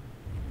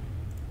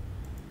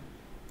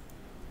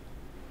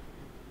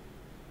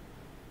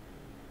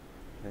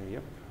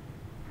 Yep,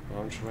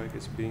 Braunschweig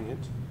is being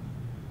hit.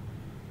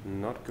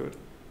 Not good.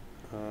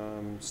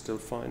 Still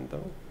fine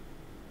though.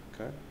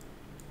 Okay.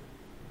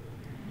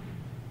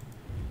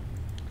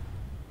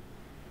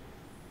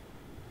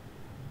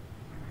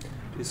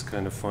 It's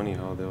kind of funny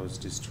how those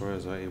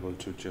destroyers are able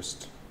to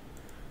just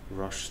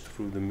rush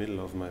through the middle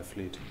of my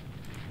fleet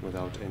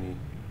without any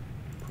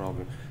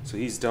problem. So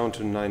he's down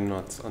to 9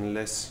 knots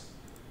unless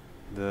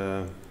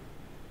the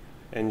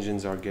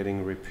engines are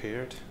getting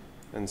repaired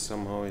and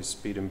somehow his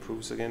speed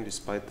improves again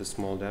despite the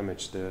small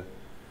damage.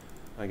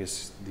 I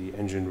guess the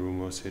engine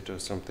room was hit or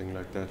something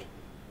like that.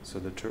 So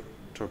the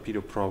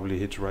torpedo probably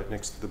hit right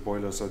next to the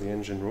boilers or the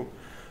engine room.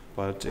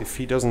 But if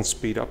he doesn't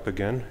speed up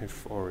again,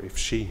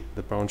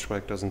 the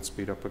Braunschweig doesn't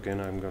speed up again,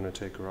 I'm going to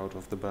take her out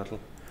of the battle.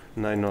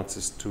 9 knots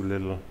is too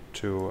little,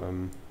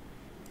 too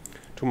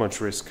much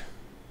risk.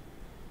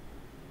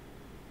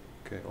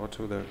 Okay,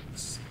 auto,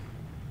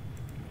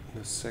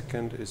 The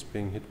second is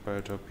being hit by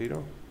a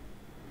torpedo.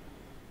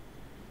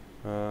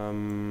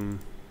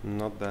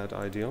 Not that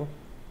ideal.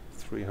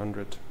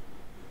 300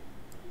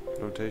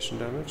 flotation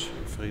damage.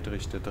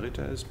 Friedrich III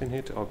has been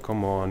hit. Oh,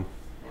 come on.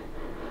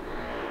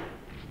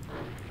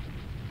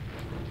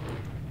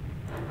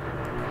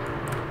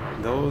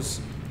 Those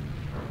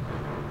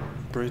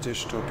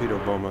British torpedo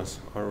bombers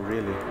are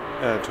really,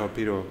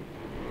 torpedo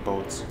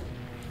boats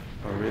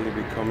are really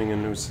becoming a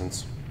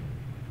nuisance.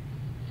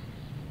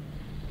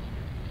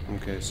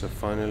 Okay, so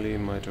finally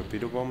my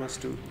torpedo bombers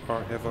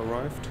have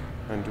arrived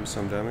and do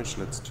some damage.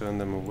 Let's turn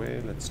them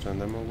away, let's turn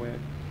them away.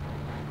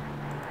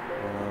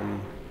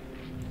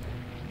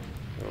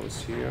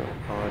 Those here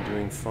are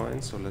doing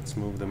fine, so let's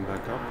move them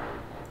back up.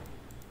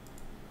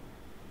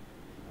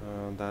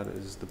 That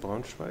is the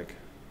Braunschweig.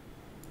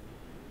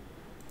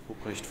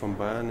 Ruprecht von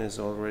Bayern is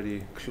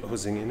already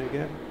closing in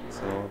again,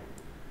 so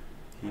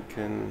he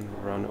can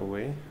run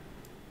away.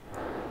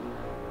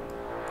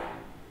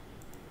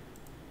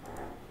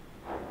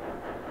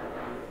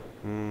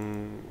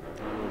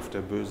 Wolf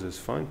der Böse is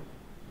fine,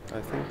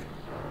 I think.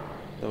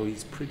 Though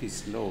he's pretty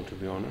slow, to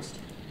be honest.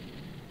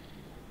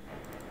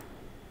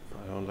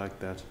 I don't like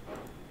that.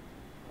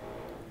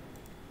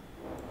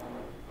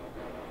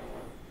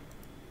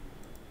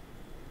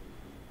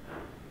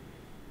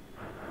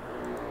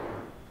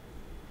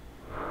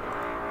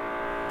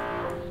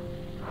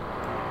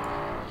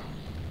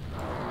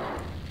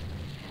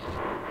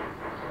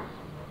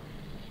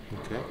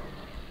 Okay.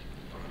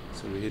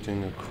 So we're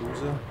hitting a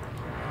cruiser.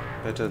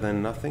 Better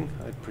than nothing.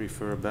 I'd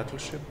prefer a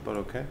battleship, but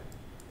okay.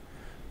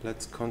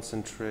 Let's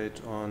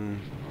concentrate on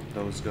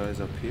those guys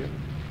up here.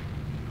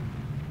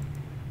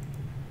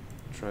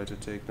 Try to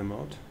take them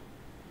out.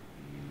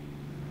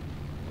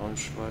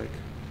 Braunschweig.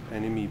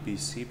 Enemy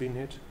BC been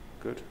hit.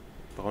 Good.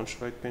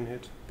 Braunschweig been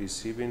hit.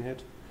 BC been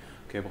hit.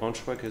 Okay,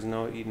 Braunschweig has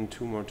now eaten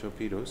 2 more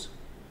torpedoes.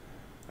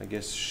 I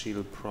guess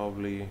she'll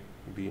probably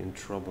be in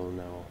trouble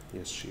now.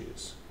 Yes, she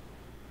is.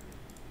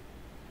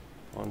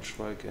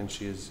 Braunschweig, and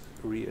she is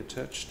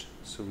reattached,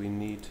 so we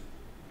need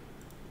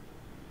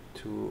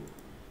to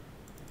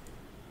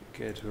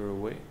get her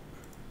away.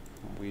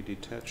 We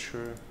detach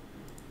her,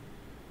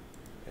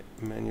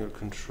 manual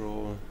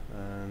control,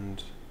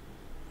 and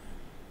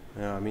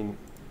yeah, I mean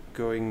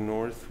going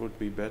north would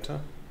be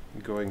better,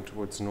 going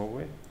towards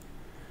Norway,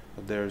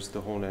 but there's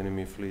the whole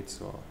enemy fleet,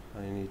 so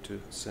I need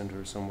to send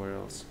her somewhere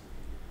else.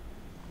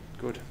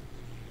 Good,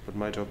 but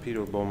my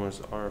torpedo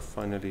bombers are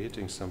finally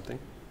hitting something.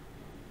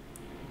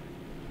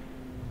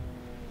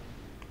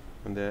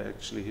 And they're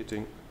actually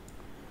hitting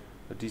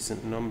a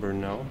decent number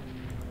now.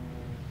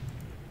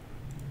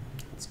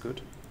 That's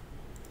good.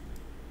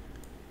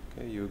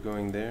 Okay, you're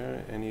going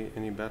there.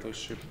 Any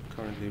battleship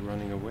currently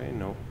running away?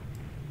 No,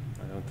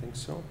 I don't think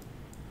so.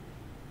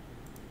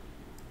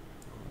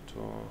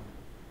 Auto.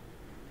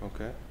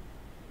 Okay.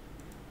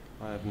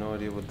 I have no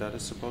idea what that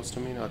is supposed to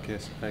mean. I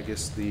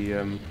guess the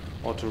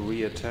auto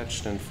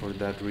reattached, and for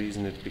that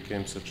reason it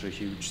became such a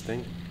huge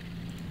thing.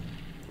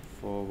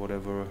 For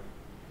whatever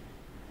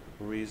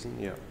reason,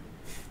 yeah.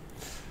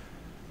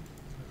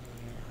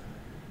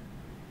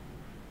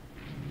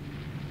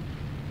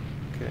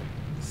 Okay,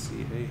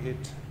 CA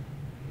hit.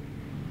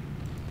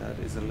 That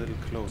is a little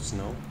close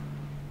now.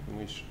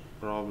 We should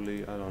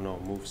probably, I don't know,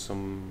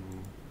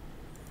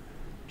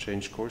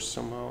 change course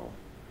somehow.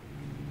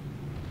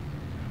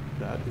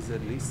 That is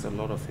at least a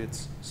lot of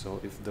hits, so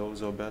if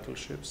those are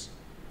battleships,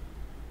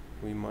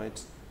 we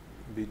might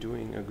be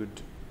doing a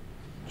good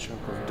chunk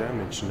of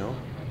damage now.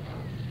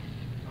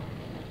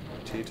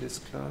 Thetis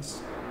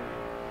class.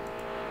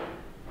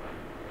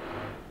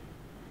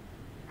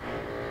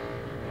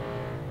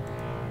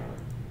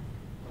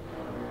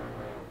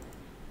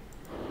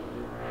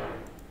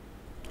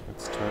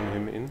 Let's turn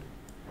him in.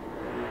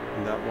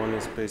 And that one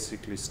is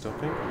basically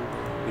stopping.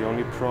 The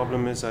only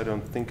problem is I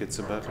don't think it's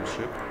a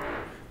battleship,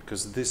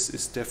 because this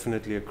is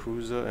definitely a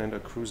cruiser, and a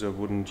cruiser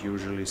wouldn't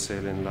usually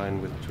sail in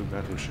line with 2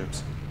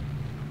 battleships.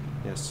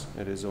 Yes,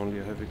 it is only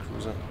a heavy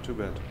cruiser. Too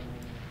bad.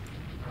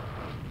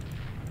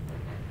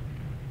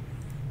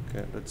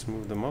 Okay, let's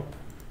move them up.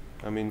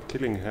 I mean,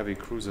 killing heavy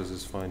cruisers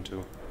is fine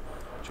too.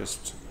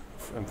 Just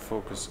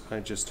focus. I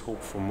just hope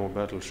for more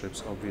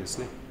battleships,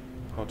 obviously.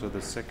 Otto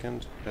II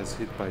has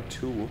hit by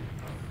 2.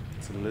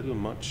 It's a little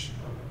much.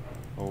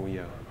 Oh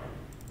yeah,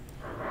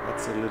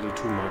 that's a little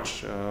too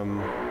much.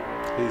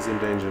 He's in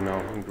danger now,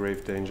 in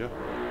grave danger.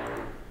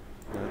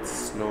 Let's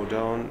slow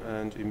down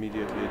and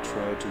immediately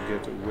try to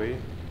get away.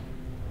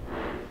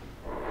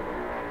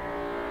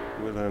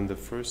 Wilhelm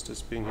I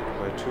is being hit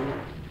by 2.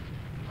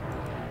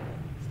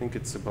 I think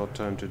it's about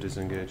time to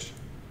disengage.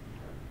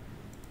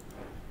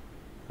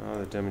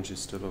 The damage is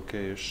still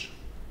okay-ish.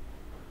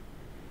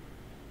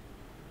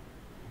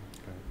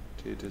 Okay.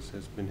 Thetis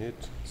has been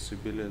hit.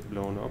 Sibylle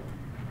blown up.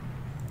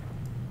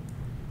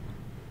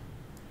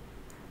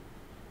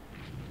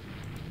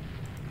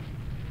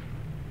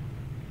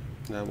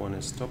 That one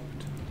is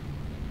stopped.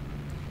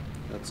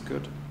 That's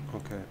good.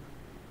 Okay.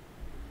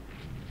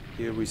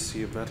 Here we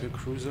see a battle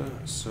cruiser.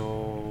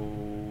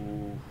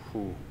 So,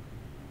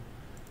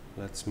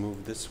 Let's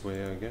move this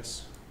way, I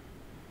guess.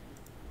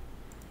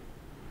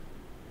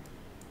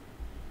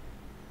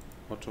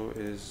 Otto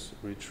is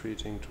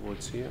retreating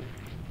towards here.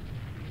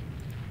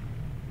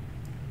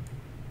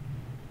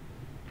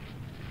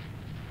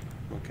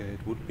 Okay,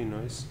 it would be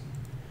nice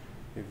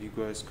if you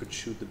guys could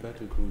shoot the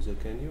battle cruiser,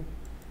 can you?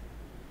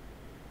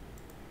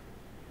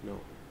 No.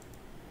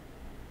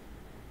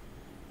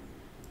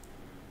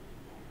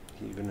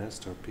 He even has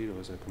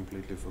torpedoes, I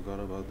completely forgot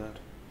about that.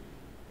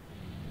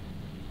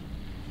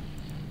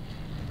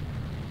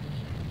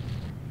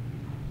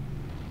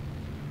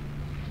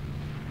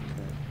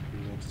 Okay,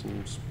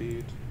 maximum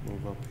speed,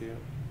 move up here,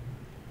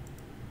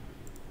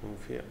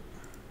 move here.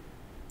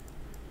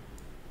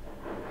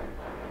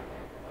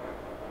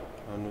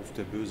 Anruf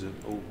der Böse.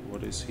 Oh,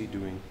 what is he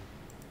doing?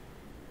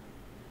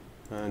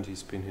 And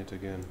he's been hit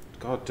again.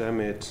 God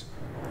damn it.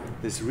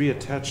 This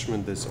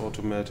reattachment, this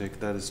automatic,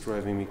 that is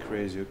driving me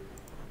crazy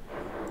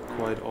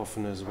quite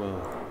often as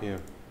well. Here.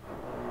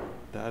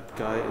 That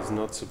guy is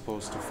not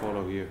supposed to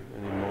follow here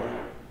anymore.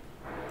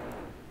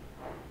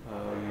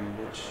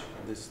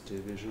 This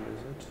division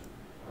is it?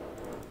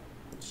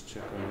 Let's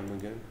check on him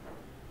again.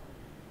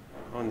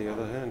 On the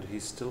other hand,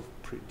 he's still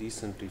pretty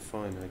decently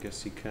fine. I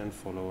guess he can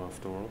follow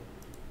after all.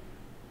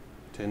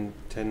 10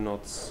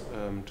 knots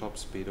top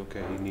speed.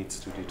 Okay, he needs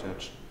to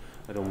detach.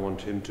 I don't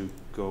want him to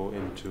go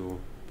into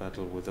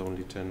battle with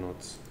only 10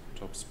 knots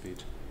top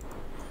speed.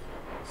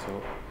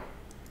 So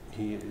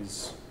he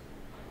is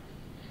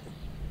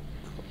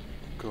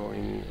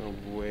going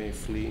away,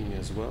 fleeing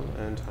as well,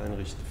 and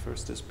Heinrich I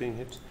is being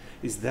hit.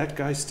 Is that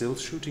guy still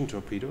shooting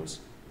torpedoes?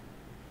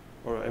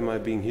 Or am I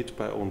being hit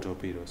by own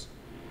torpedoes?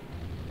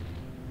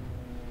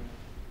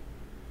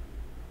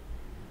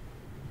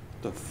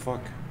 The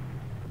fuck?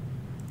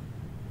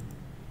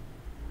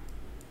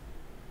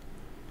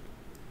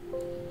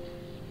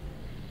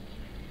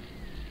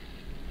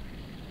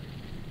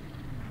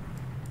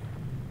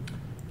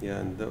 Yeah,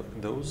 and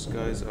those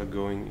guys are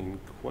going in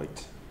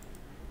quite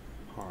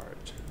hard.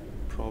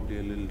 Probably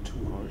a little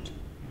too hard.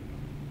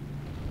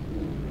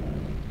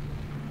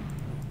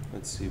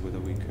 Let's see whether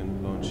we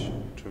can launch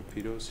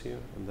torpedoes here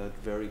on that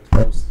very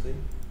close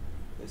thing.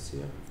 This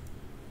here.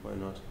 Why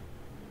not?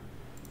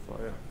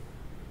 Fire.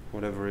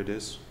 Whatever it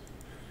is.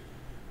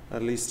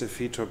 At least if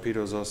he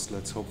torpedoes us,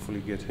 let's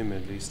hopefully get him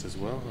at least as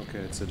well. Okay,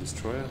 it's a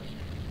destroyer.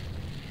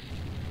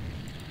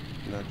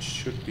 That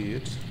should be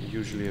it.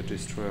 Usually a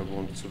destroyer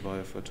won't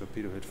survive a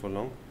torpedo hit for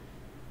long.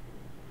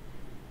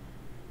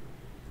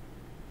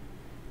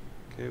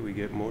 Okay, we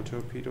get more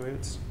torpedo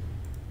hits.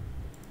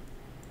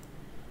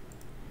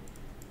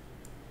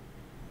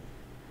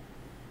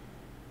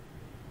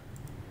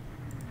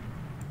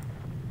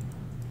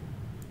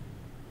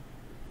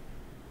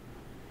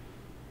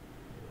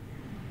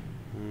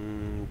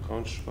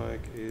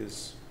 Braunschweig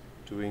is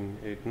doing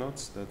 8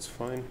 knots, that's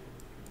fine.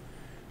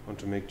 Want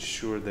to make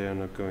sure they are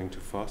not going too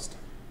fast.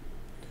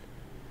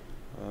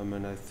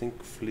 And I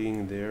think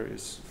fleeing there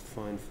is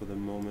fine for the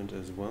moment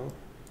as well.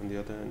 On the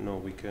other hand, no,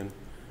 we can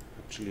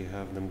actually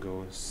have them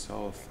go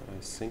south, I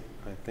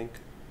think.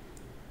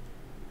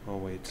 Oh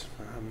wait,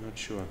 I'm not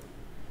sure.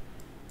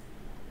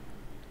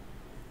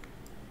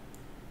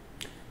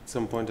 At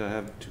some point I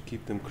have to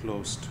keep them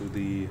close to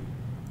the...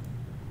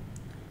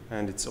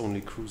 And it's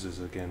only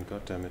cruisers again,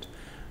 god damn it.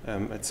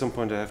 At some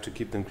point I have to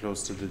keep them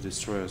close to the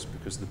destroyers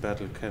because the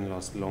battle can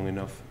last long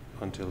enough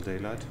until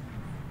daylight.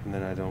 And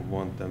then I don't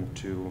want them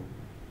to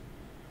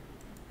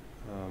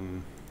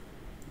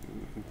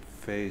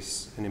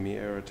face enemy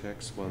air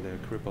attacks while they're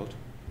crippled.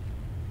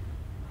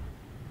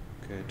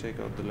 Okay, take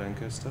out the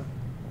Lancaster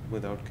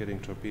without getting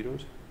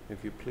torpedoed,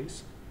 if you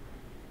please.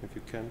 If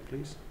you can,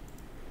 please.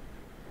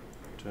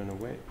 Turn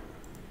away.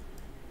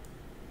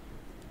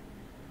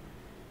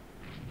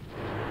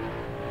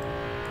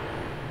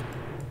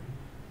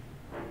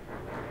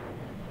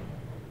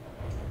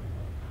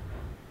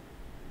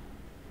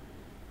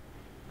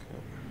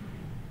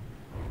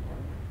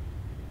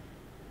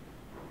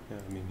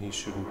 I mean, he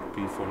shouldn't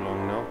be for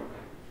long now.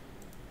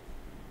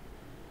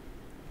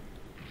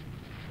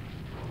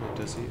 What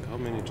does he? How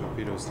many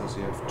torpedoes does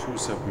he have? 2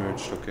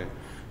 submerged. Okay,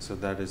 so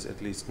that is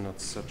at least not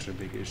such a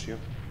big issue.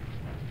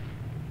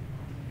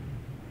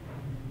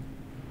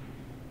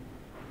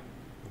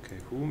 Okay,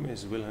 whom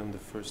is Wilhelm I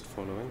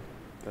following?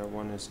 That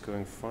one is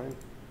going fine.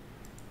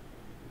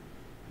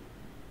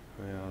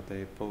 Yeah,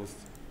 they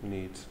both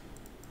need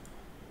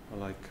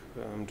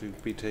to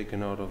be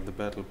taken out of the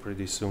battle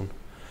pretty soon.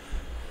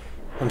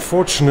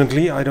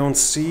 Unfortunately, I don't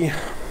see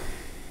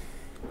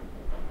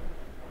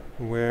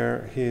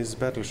where his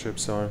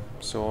battleships are,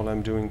 so all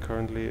I'm doing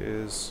currently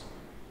is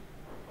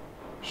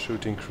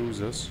shooting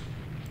cruisers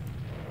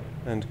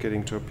and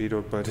getting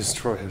torpedoed by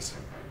destroyers.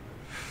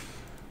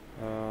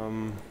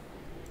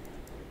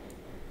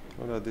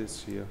 What are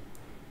these here?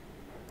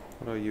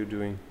 What are you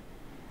doing?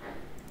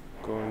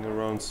 Going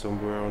around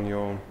somewhere on your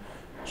own.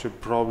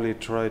 Should probably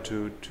try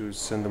to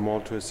send them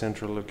all to a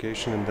central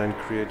location and then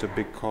create a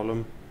big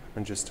column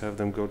and just have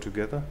them go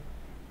together.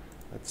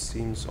 That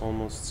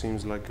almost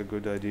seems like a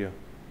good idea.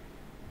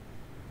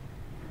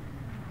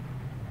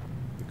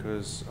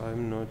 because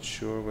I'm not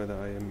sure whether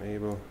I am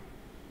able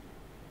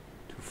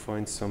to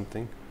find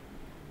something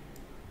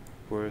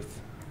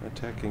worth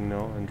attacking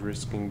now and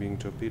risking being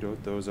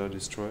torpedoed. Those are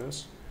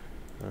destroyers,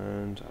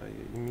 and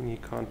I mean he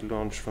can't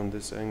launch from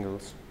this angle,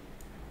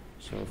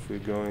 so if we're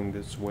going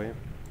this way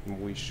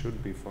we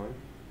should be fine.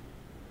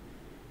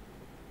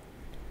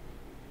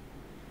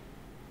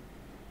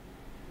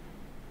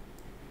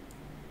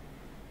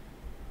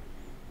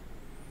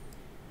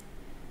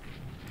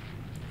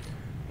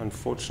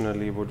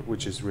 Unfortunately,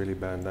 which is really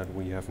bad, that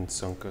we haven't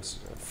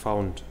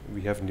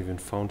we haven't even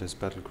found his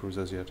battle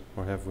cruisers yet,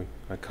 or have we?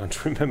 I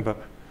can't remember.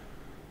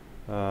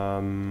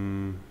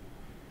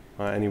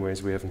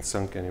 Anyways, we haven't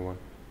sunk anyone,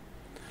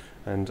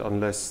 and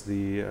unless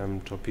the air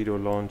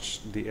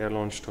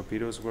launch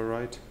torpedoes were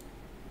right,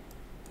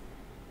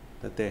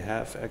 that they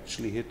have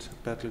actually hit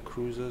battle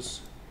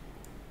cruisers.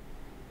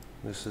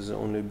 This has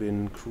only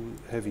been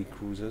heavy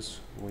cruisers,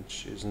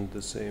 which isn't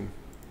the same.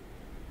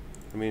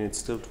 I mean, it's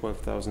still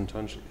 12,000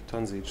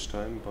 tons each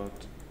time, but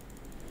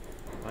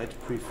I'd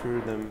prefer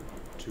them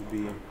to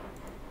be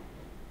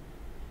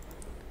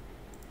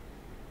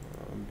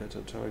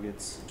better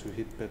targets, to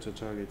hit better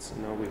targets.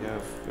 Now we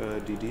have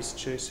DDs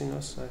chasing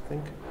us, I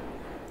think.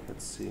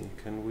 Let's see,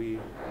 can we...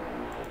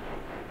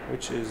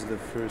 Which is the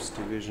first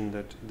division?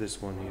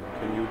 This one here.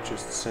 Can you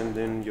just send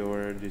in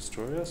your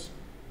destroyers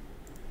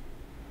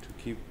to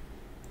keep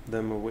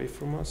them away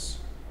from us?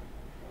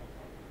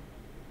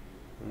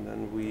 And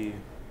then we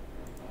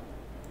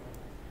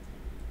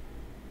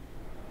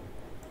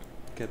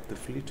get the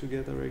fleet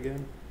together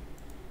again.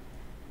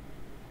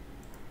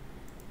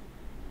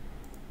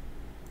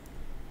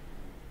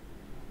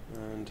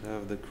 And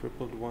have the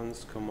crippled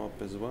ones come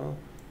up as well.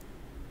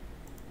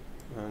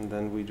 And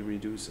then we'd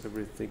reduce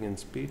everything in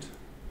speed.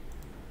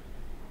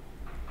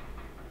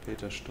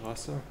 Peter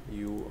Strasser,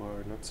 you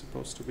are not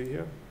supposed to be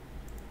here.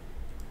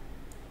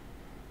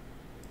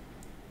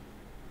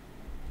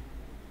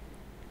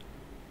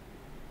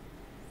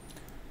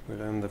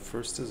 Well, the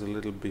first is a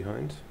little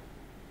behind.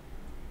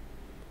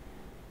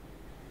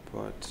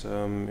 But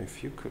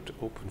if you could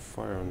open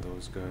fire on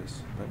those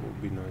guys, that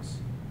would be nice.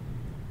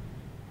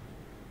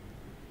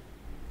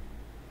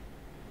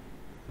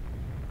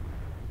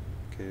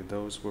 Okay,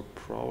 those were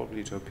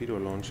probably torpedo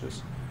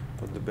launches,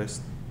 but the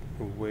best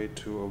way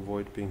to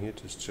avoid being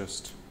hit is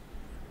just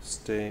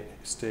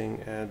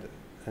staying at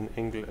an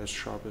angle as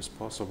sharp as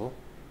possible.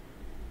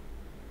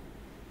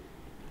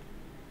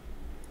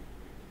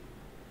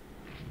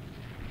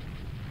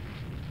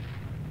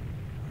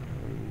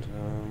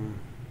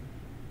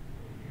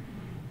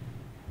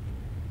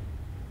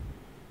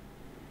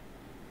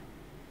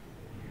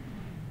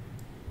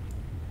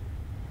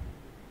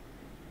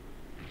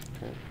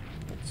 Okay,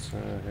 that's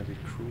a heavy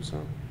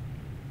cruiser.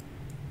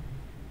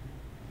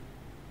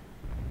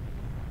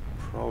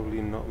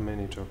 Probably not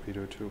many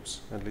torpedo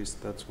tubes, at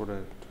least that's what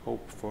I'd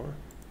hope for.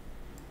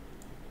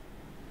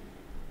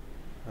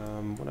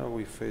 What are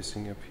we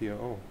facing up here?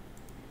 Oh.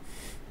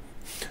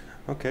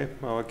 Okay,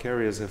 our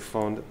carriers have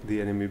found the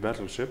enemy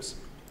battleships.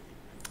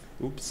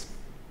 Oops.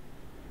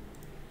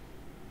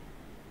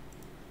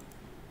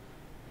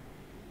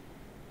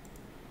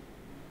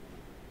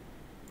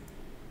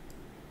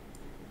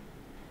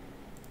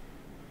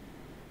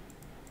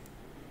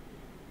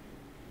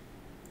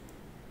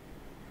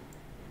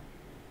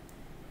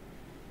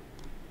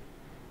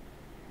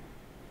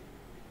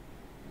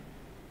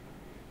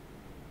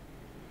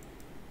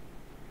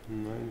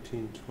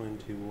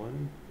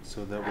 (1921),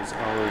 so that was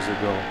hours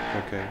ago.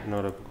 Okay,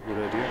 not a good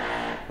idea.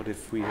 But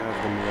if we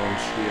have them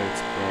launch here,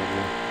 it's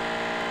probably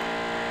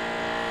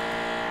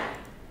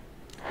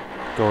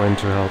going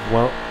to help.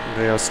 Well,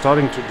 they are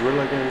starting to drill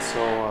again,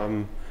 so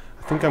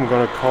I think I'm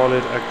gonna call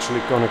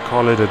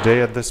it a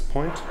day at this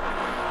point.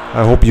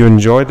 I hope you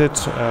enjoyed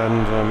it,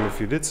 and if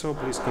you did so,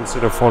 please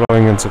consider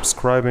following and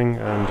subscribing.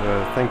 And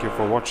thank you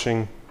for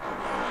watching.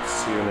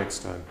 See you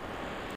next time.